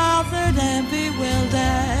 bewitched, bothered, and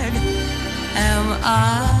bewildered am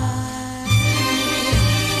I.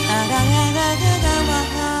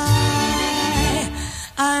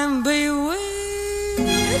 I'm bewitched,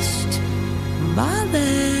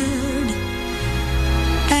 bothered,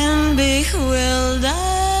 and bewildered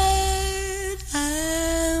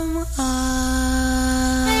am I.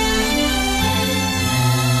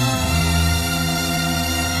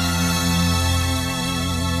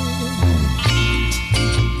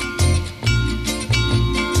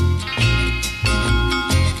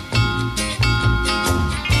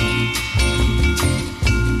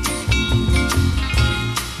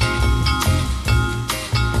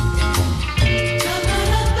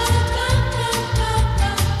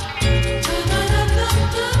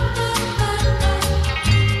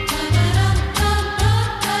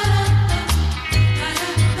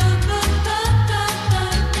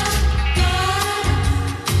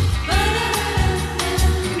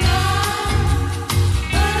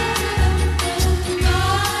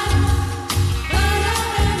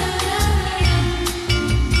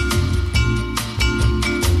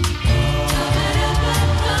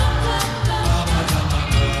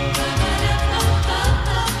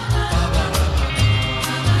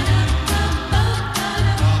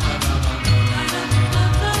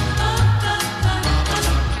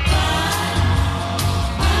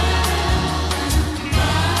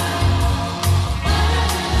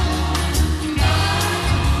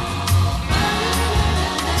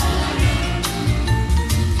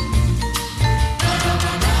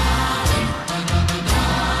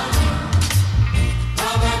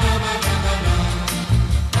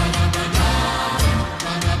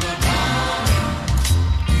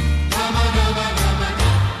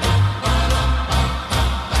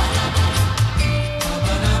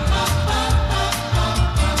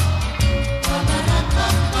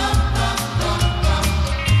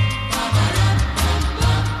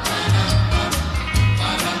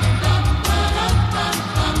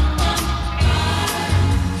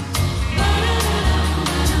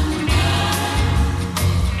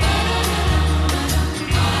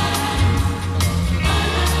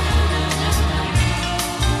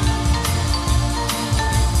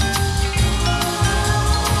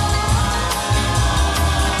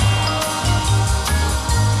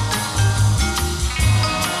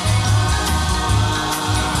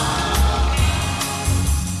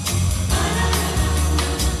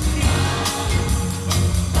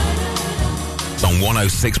 On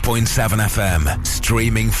 106.7 FM,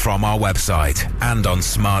 streaming from our website and on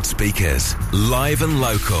smart speakers, live and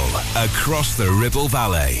local, across the Ribble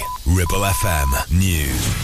Valley. Ribble FM News.